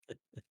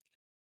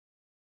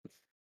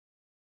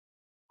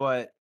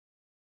 but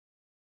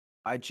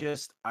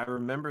I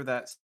remember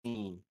that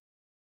scene,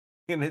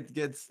 and it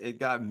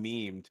got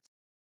memed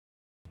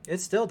It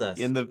still does.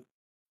 in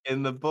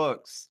the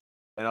books.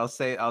 And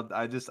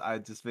I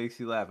just makes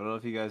you laugh. I don't know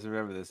if you guys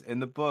remember this. In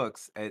the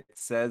books, it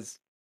says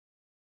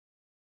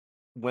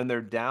when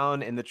they're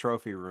down in the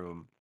trophy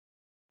room,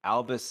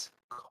 Albus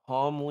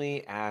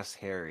calmly asks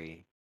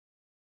Harry,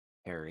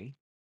 "Harry,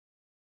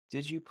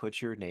 did you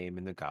put your name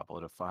in the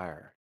Goblet of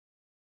Fire?"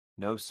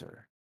 "No,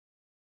 sir."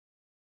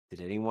 "Did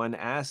anyone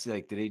ask,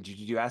 like, did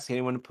you ask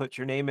anyone to put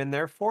your name in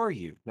there for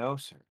you?" "No,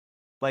 sir."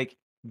 Like,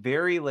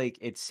 very, like,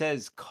 it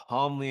says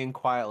calmly and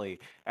quietly.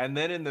 And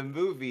then in the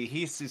movie,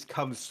 he just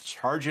comes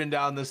charging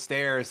down the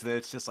stairs, that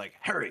it's just like,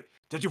 "Harry,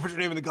 did you put your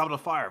name in the Goblet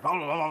of Fire?"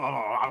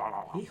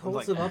 He It's holds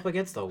like, him up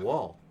against the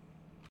wall.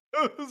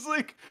 it was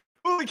like,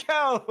 holy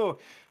cow.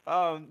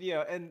 And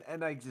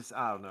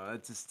I don't know.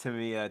 It's just, to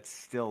me, it's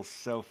still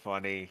so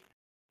funny.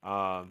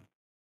 Um,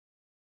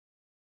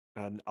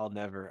 and I'll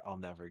never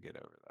get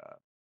over that.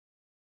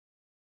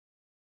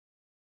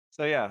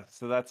 So yeah,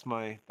 so that's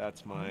mine.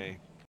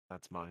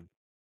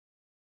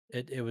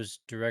 It was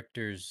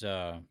director's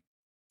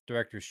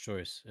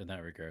choice in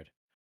that regard,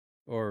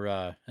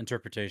 or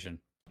interpretation.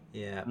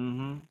 Yeah.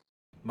 Mm-hmm.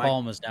 Mike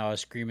Calm is now a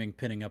screaming,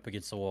 pinning up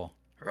against the wall.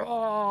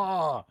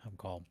 "Ah!" I'm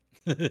calm.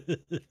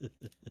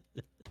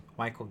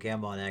 Michael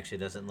Gambon actually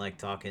doesn't like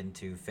talking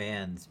to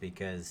fans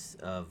because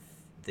of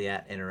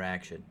that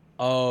interaction.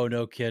 Oh,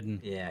 no kidding.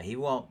 Yeah, he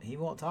won't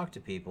talk to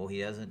people. He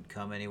doesn't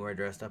come anywhere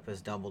dressed up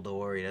as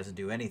Dumbledore. He doesn't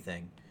do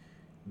anything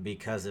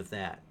because of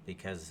that.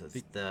 Because of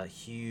Be- the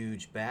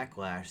huge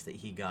backlash that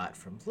he got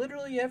from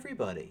literally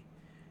everybody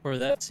For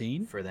that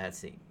scene? for that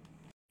scene.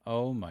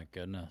 Oh my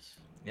goodness.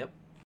 Yep.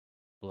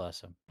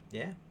 Bless him.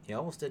 Yeah, he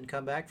almost didn't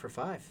come back for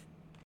 5.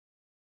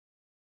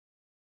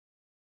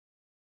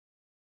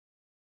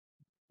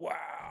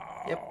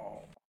 Yep,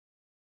 Wow.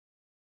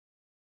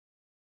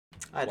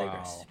 I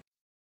digress. Wow.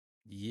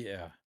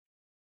 Yeah.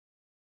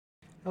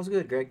 That was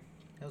good, Greg.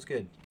 That was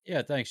good.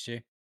 Yeah, thanks,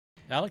 G.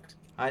 Alex?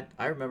 I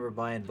remember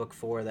buying book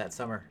 4 that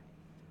summer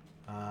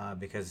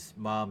because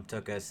Mom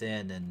took us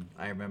in, and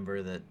I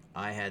remember that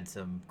I had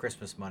some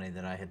Christmas money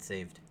that I had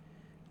saved,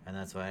 and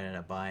that's what I ended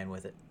up buying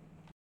with it.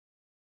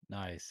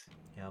 Nice.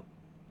 Yep.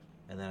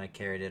 And then I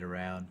carried it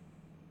around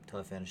until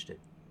I finished it,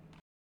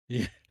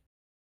 Yeah.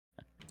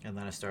 and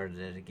then I started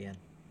it again.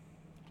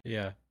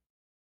 Yeah.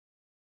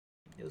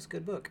 It was a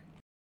good book.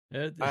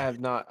 I've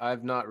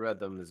not read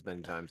them as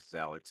many times as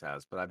Alex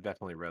has, but I've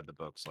definitely read the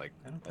books like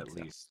I don't think at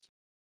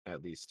so.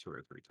 least 2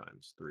 or 3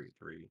 times. Three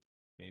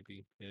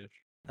maybe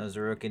ish. Those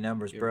are rookie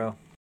numbers, Yeah. bro.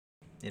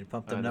 Need to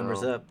pump them I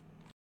numbers know. up.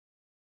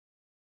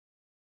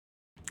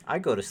 I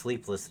go to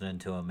sleep listening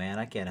to them, man.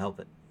 I can't help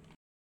it.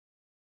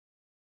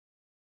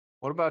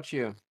 What about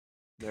you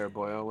there,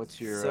 Boyo?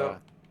 What's your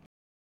So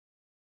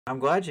I'm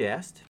glad you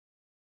asked.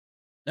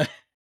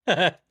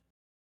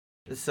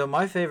 So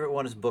my favorite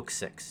one is book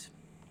 6.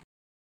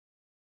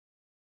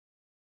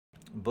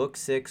 Book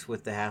 6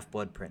 with the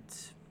Half-Blood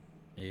Prince.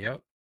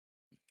 Yep.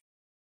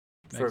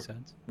 For Makes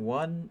sense.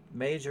 one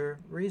major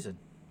reason.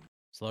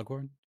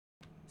 Slughorn?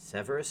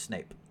 Severus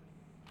Snape.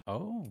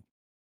 Oh.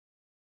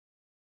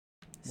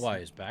 Why,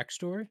 his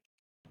backstory?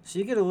 So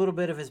you get a little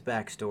bit of his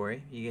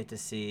backstory. You get to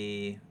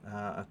see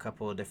a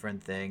couple of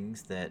different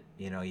things that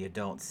you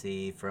don't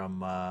see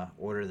from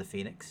Order of the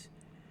Phoenix.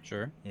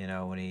 Sure.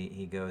 When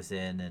he goes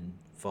in and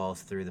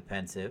falls through the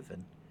Pensive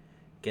and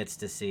gets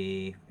to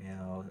see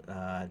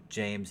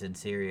James and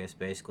Sirius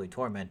basically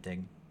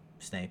tormenting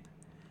Snape,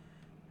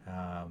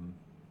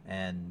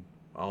 and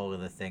all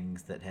of the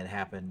things that had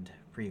happened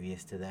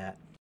previous to that.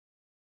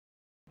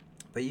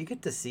 But you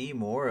get to see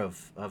more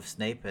of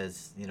Snape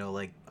as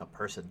like a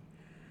person,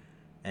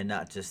 and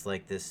not just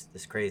like this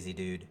crazy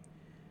dude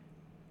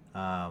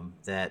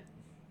that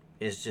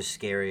is just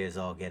scary as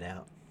all get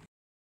out.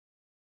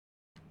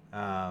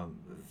 Um,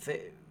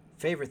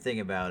 favorite thing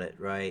about it,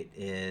 right,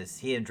 is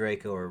he and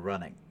Draco are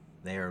running.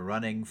 They are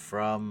running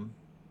from,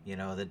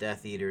 the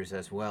Death Eaters,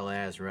 as well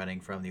as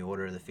running from the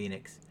Order of the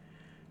Phoenix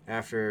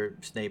after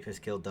Snape has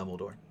killed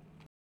Dumbledore.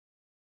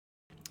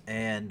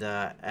 And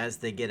as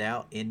they get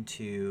out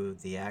into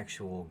the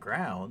actual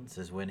grounds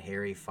is when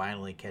Harry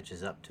finally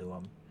catches up to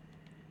him.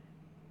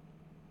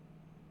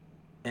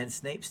 And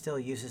Snape still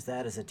uses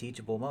that as a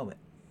teachable moment.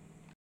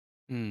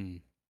 Hmm.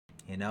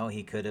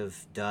 He could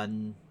have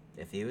done,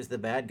 if he was the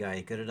bad guy,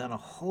 he could have done a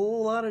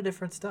whole lot of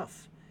different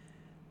stuff.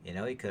 He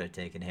could have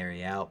taken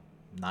Harry out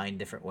 9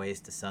 different ways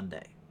to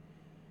Sunday.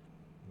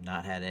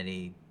 Not had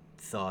any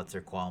thoughts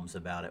or qualms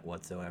about it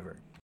whatsoever.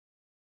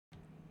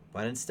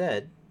 But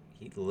instead,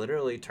 he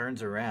literally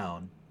turns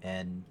around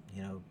and,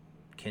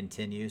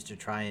 continues to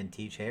try and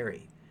teach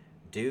Harry.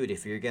 Dude,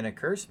 if you're going to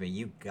curse me,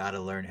 you got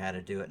to learn how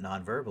to do it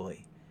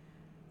non-verbally.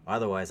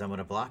 Otherwise, I'm going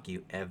to block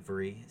you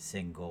every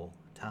single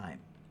time.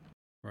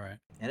 Right.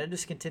 And it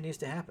just continues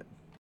to happen.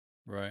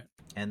 Right.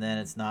 And then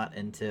it's not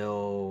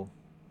until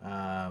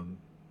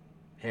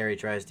Harry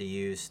tries to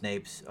use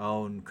Snape's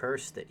own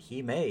curse that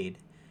he made,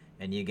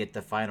 and you get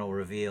the final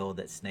reveal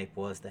that Snape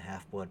was the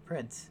Half-Blood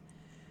Prince,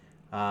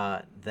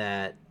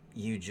 that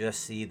you just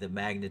see the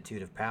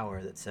magnitude of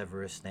power that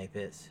Severus Snape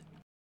is.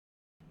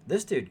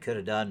 This dude could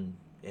have done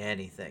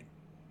anything.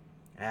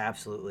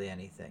 Absolutely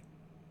anything.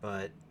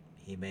 But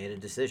he made a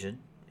decision,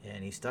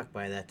 and he stuck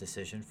by that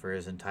decision for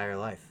his entire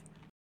life.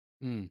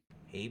 Hmm.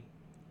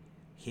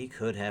 He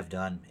could have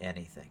done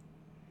anything.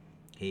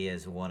 He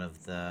is one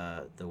of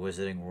the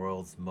Wizarding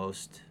World's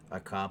most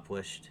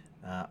accomplished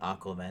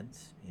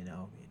Aquamens. You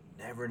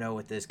never know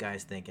what this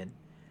guy's thinking.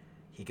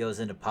 He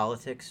goes into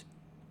politics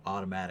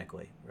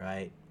automatically,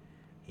 right?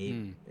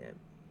 Hmm.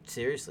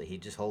 Seriously, he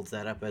just holds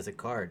that up as a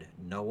card.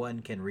 No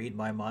one can read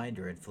my mind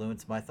or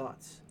influence my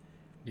thoughts.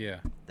 Yeah.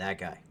 That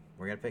guy.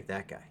 We're gonna pick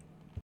that guy.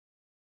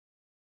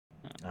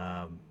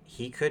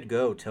 He could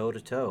go toe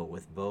to toe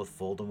with both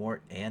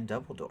Voldemort and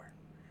Dumbledore.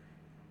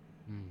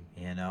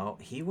 Hmm.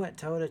 He went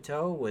toe to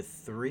toe with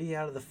 3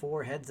 out of the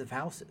 4 heads of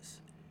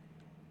houses.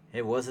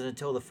 It wasn't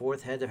until the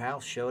 4th head of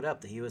house showed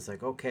up that he was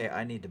like, okay,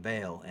 I need to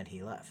bail, and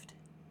he left.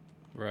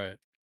 Right.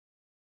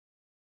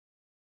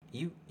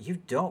 You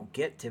don't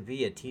get to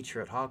be a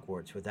teacher at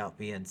Hogwarts without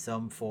being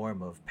some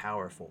form of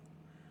powerful,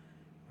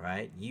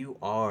 right? You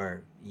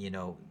are,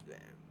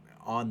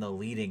 on the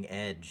leading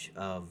edge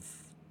of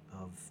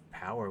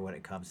power when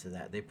it comes to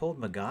that. They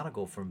pulled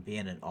McGonagall from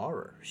being an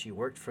Auror. She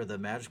worked for the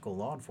Magical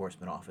Law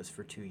Enforcement Office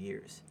for 2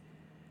 years.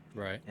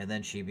 Right. And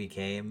then she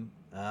became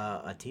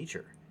a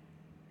teacher.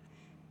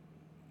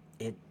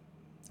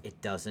 It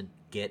doesn't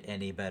get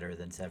any better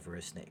than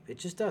Severus Snape. It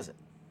just doesn't.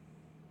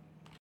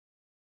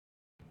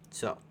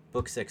 So,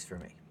 book 6 for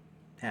me.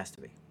 Has to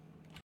be.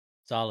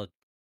 Solid.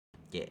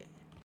 Yeah.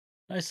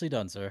 Nicely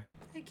done, sir.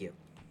 Thank you.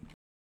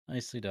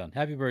 Nicely done.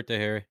 Happy birthday,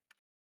 Harry.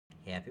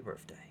 Happy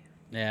birthday.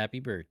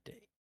 Happy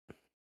birthday.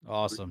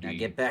 Awesome. Now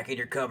get back in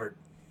your cupboard.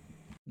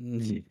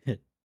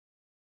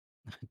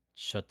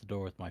 Shut the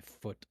door with my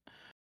foot.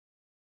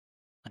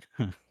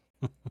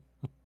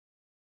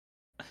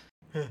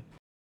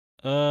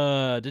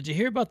 Did you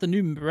hear about the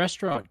new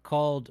restaurant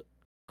called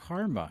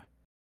Karma?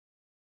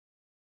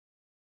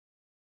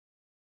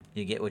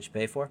 You get what you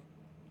pay for?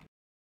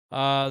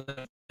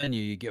 The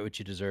menu, you get what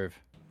you deserve.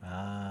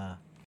 Ah.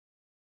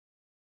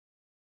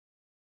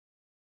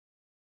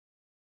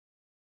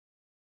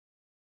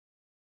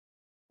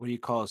 What do you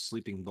call a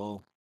sleeping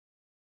bull?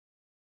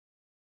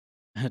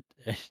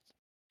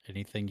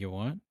 Anything you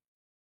want?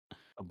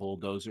 A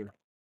bulldozer.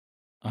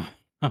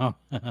 Oh.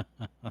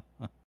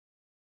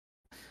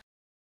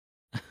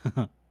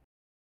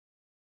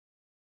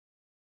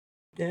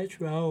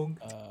 That's wrong.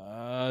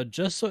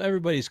 Just so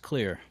everybody's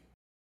clear,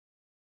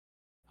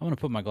 I'm gonna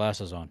put my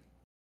glasses on.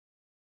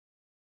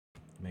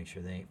 Make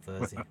sure they ain't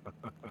fuzzy.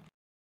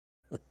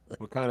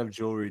 What kind of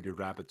jewelry do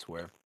rabbits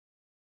wear?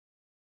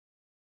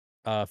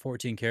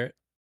 14 karat.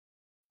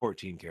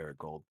 14 karat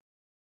gold.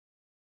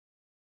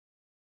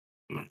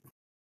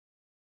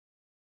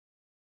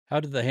 How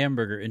did the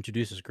hamburger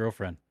introduce his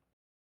girlfriend?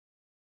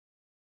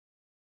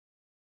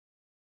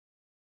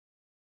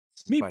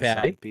 This is Meat my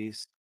patty. side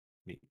piece.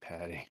 Meat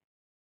patty.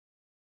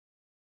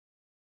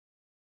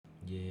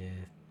 Yeah.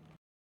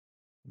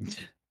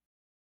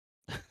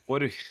 What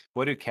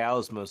do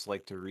cows most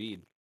like to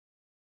read?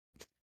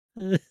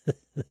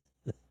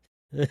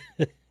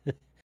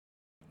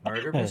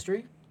 Murder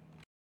mystery?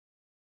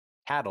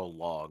 Cattle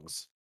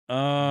logs.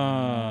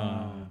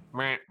 I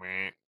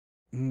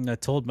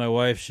told my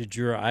wife she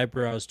drew her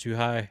eyebrows too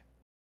high.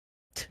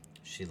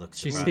 She looks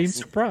She surprised. seemed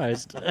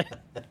surprised.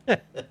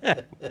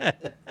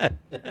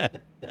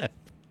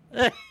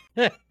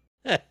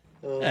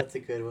 Oh, that's a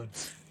good one.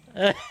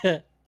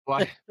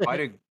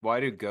 Why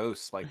do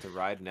ghosts like to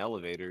ride in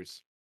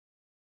elevators?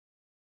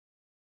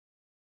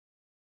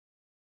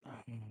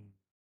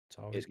 It's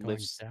always It going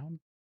lifts- down.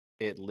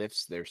 It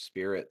lifts their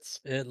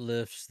spirits. It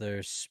lifts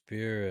their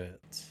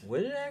spirit.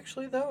 Would it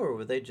actually, though, or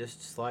would they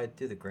just slide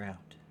through the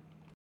ground?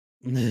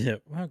 Yeah,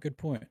 well, good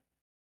point.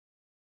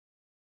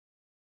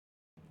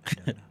 I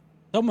don't know.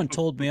 Someone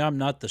told me I'm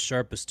not the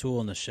sharpest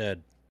tool in the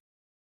shed.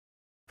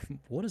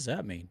 What does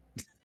that mean?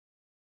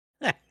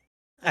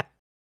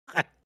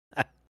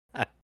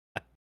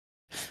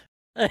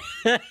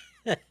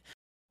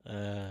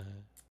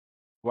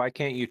 Why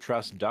can't you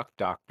trust duck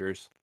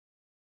doctors?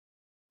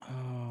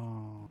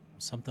 Oh,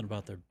 something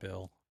about their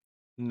bill.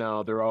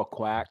 No, they're all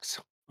quacks.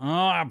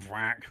 Oh,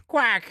 quack,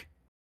 quack,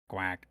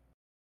 quack.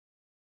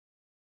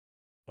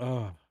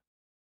 Oh.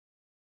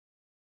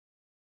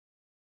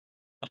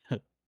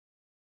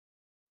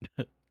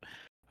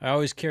 I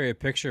always carry a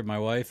picture of my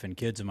wife and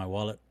kids in my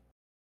wallet.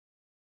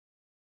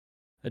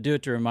 I do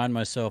it to remind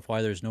myself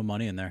why there's no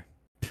money in there.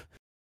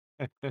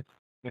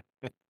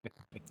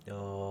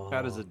 Oh.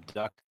 How does a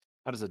duck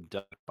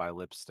buy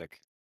lipstick?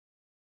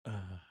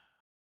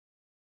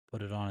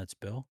 Put it on its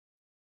bill.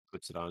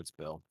 Puts it on its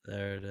bill.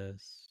 There it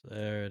is.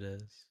 There it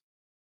is.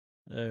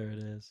 There it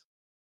is.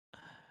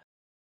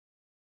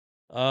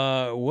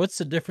 What's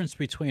the difference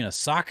between a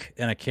sock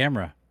and a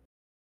camera?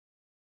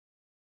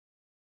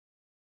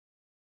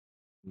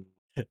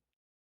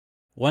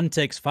 One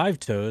takes 5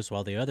 toes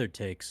while the other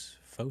takes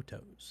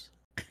photos.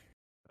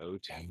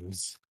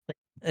 Photos.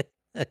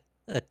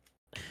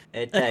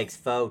 It takes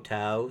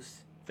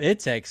photos. It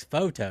takes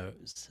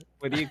photos.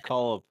 What do you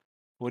call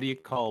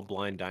a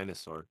blind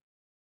dinosaur?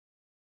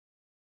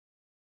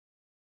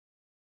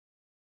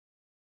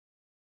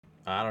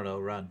 I don't know.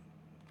 Run.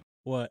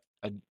 What?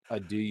 A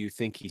do you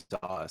think he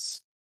saw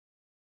us?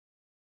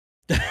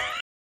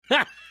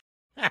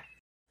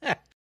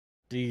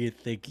 Do you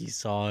think he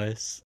saw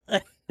us?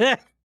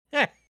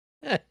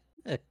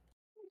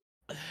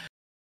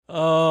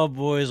 Oh,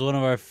 boys, one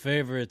of our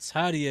favorites.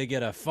 How do you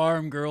get a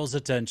farm girl's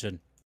attention?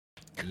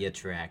 You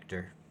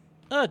tractor.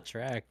 A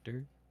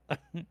tractor.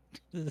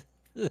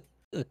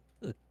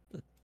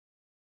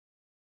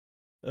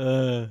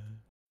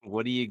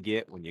 What do you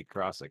get when you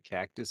cross a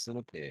cactus and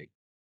a pig?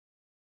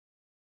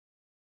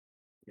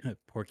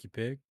 Porky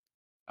pig.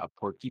 A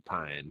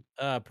porcupine.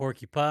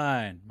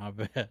 Porcupine. My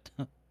bad.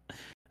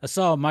 I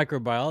saw a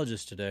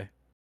microbiologist today.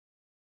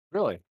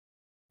 Really?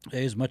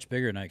 He's much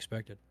bigger than I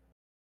expected.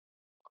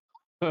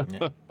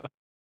 Yeah.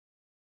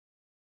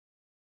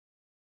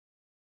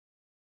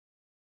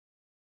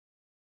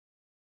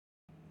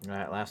 All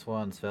right, last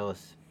ones,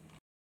 fellas.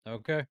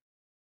 Okay.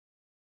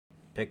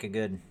 Pick a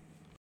good one.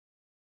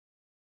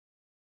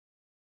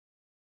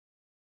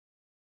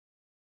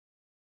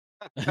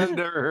 I've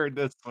never heard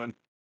this one.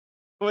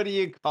 What do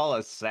you call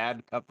a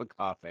sad cup of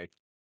coffee?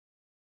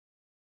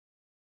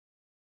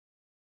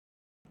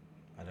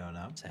 I don't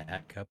know.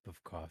 Sad cup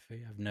of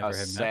coffee. I've never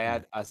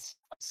met one. A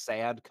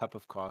sad cup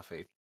of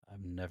coffee.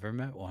 I've never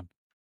met one.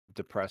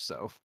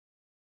 Depresso.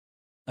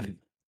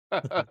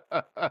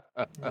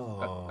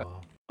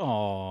 Oh.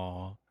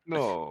 Aw.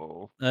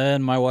 No.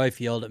 And my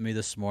wife yelled at me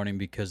this morning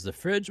because the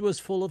fridge was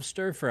full of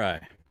stir fry.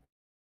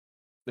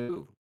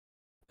 Ooh.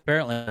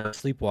 Apparently, I'm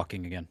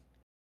sleepwalking again.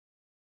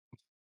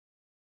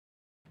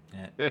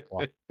 Yeah.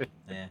 Walk.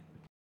 Yeah.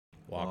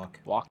 Walk.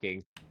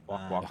 Walking.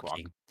 Walk, Uh, walk, walk.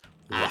 Walking.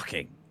 Ah.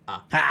 Walking.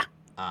 Ah. Ha!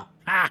 Ah.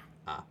 Ha!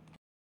 Ah.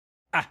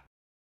 Ah!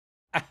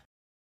 Ah! Ah!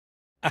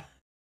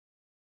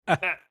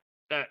 Ah!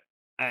 Uh,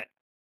 uh,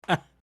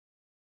 Ah!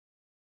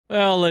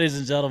 Well, ladies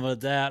and gentlemen,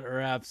 that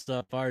wraps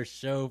up our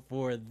show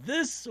for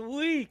this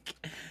week.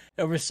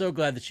 And we're so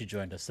glad that you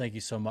joined us. Thank you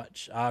so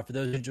much. For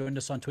those who joined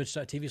us on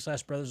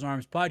twitch.tv/Brothers in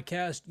Arms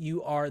podcast,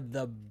 you are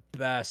the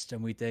best,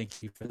 and we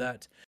thank you for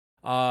that.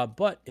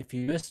 But if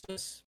you missed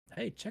us,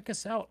 hey, check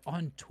us out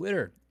on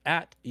Twitter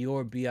at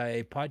your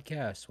BIA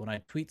podcast. When I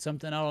tweet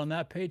something out on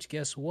that page,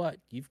 guess what?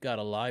 You've got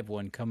a live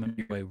one coming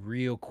your way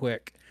real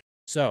quick.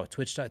 So,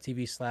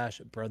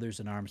 twitch.tv/Brothers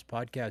in Arms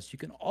podcast. You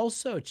can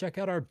also check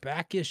out our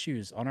back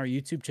issues on our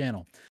YouTube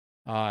channel.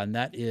 And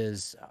that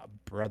is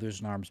Brothers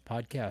in Arms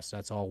podcast.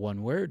 That's all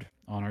one word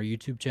on our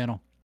YouTube channel.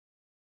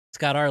 It's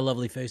got our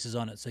lovely faces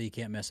on it, so you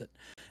can't miss it.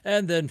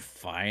 And then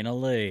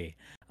finally,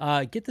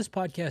 get this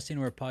podcast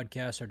anywhere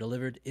podcasts are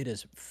delivered. It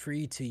is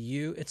free to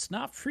you. It's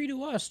not free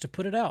to us to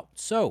put it out.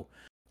 So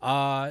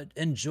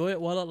enjoy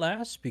it while it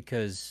lasts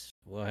because,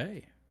 well,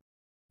 hey,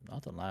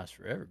 nothing lasts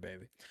forever,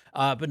 baby.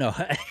 But no,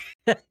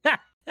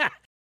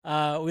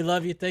 we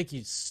love you. Thank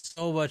you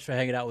so much for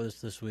hanging out with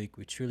us this week.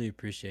 We truly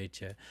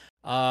appreciate you.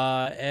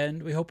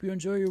 And we hope you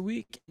enjoy your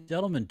week.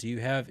 Gentlemen, do you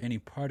have any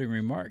parting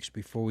remarks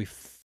before we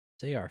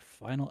say our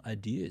final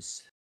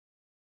ideas?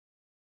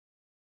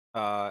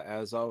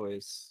 as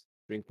always,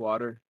 drink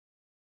water,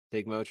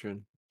 take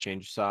Motrin,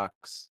 change your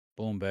socks.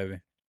 Boom, baby.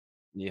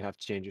 You have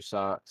to change your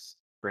socks.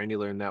 Brandy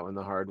learned that one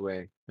the hard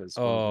way because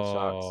one of her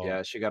socks, Oh,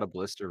 yeah, she got a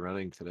blister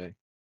running today.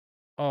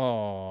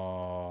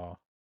 oh,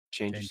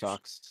 Change your Change-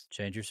 socks.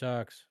 change your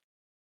socks.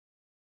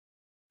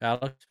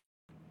 Alex?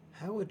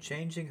 How would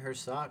changing her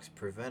socks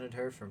prevented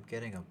her from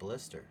getting a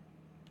blister?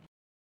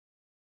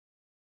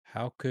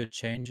 How could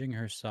changing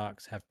her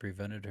socks have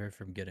prevented her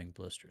from getting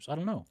blisters? I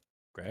don't know.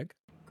 Greg?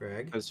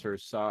 Greg? Because her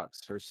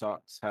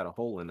socks had a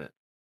hole in it.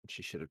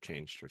 She should have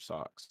changed her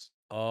socks.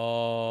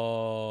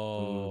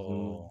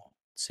 Oh.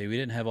 See, we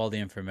didn't have all the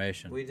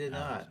information. We did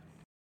Alex. not.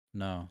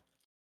 No.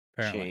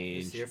 Apparently.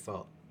 It's Change your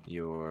fault.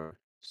 your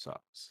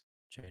socks.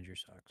 Change your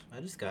socks. I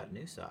just got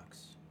new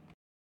socks.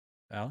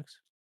 Alex?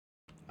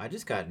 I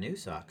just got new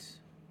socks.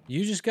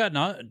 You just got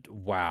not.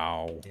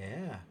 Wow.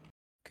 Yeah.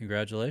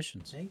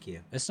 Congratulations. Thank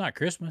you. It's not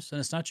Christmas and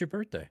it's not your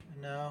birthday.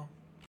 No.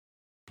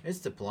 It's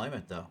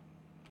deployment though.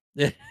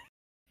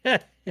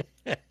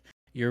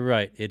 You're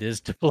right. It is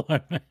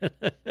deployment.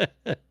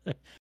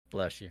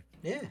 Bless you.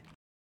 Yeah.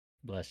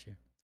 Bless you.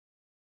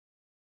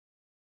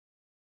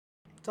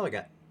 That's all I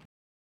got.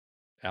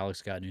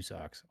 Alex got new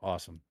socks.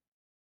 Awesome.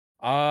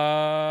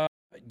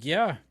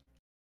 Yeah.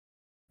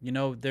 You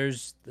know,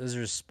 there's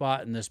a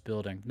spot in this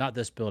building, not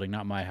this building,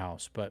 not my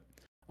house, but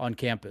on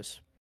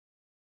campus,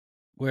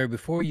 where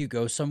before you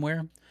go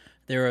somewhere,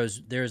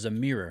 there's a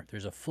mirror.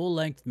 There's a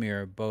full-length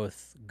mirror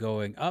both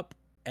going up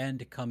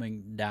and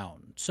coming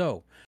down.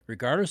 So,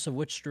 regardless of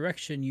which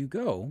direction you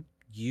go,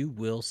 you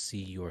will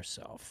see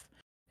yourself.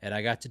 And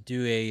I got to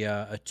do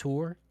a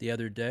tour the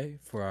other day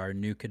for our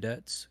new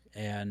cadets,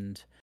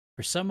 and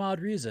for some odd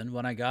reason,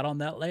 when I got on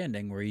that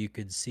landing where you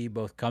could see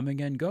both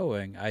coming and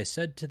going, I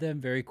said to them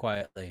very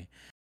quietly,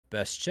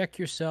 best check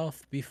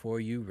yourself before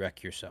you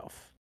wreck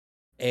yourself.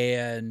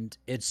 And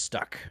it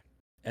stuck.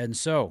 And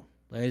so,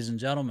 ladies and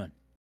gentlemen,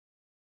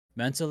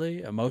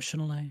 mentally,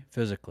 emotionally,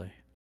 physically,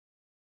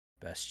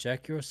 best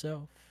check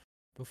yourself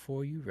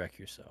before you wreck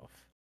yourself.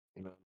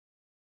 Amen.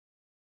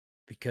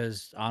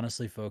 Because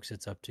honestly, folks,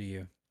 it's up to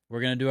you.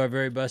 We're going to do our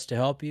very best to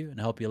help you and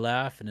help you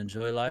laugh and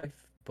enjoy life,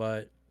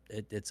 but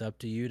it's up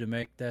to you to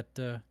make that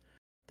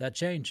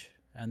change,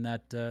 and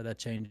that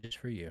change is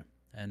for you.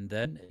 And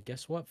then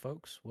guess what,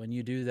 folks? When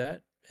you do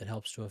that, it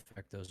helps to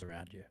affect those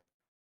around you.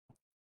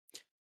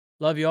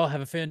 Love you all.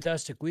 Have a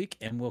fantastic week,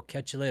 and we'll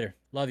catch you later.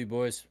 Love you,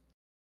 boys.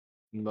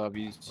 Love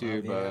you too,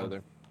 Love you.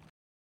 brother.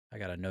 I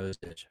got a nose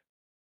itch.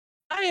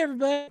 Hi,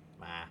 everybody.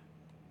 Ah,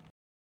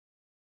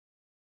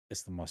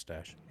 It's the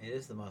mustache. it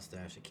is the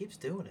mustache. It keeps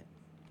doing it.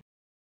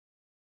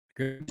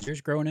 Is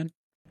yours growing in?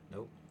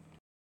 Nope.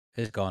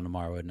 It's gone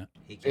tomorrow, isn't it?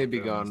 He can't It'd be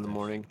grow a gone in the mustache.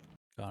 morning.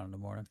 Gone in the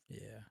morning. Yeah.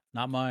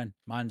 Not mine.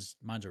 Mine's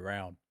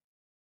around.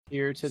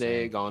 Here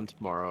today, Same. gone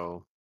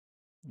tomorrow.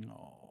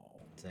 No.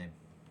 Same.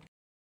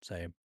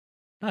 Same.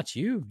 Not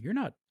you. You're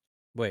not.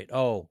 Wait.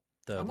 Oh, I'm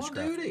the on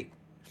scraggle. duty.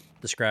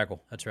 The scraggle.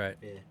 That's right.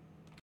 Yeah.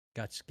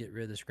 Got to get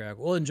rid of the scraggle.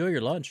 Well, enjoy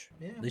your lunch.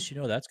 Yeah. At least you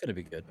know that's gonna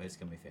be good. It's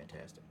gonna be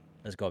fantastic.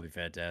 That's gonna be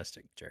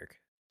fantastic, jerk.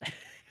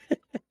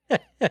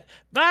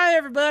 Bye,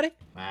 everybody.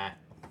 Ah.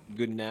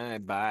 Good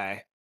night.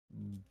 Bye.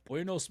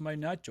 Buenos my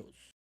nachos.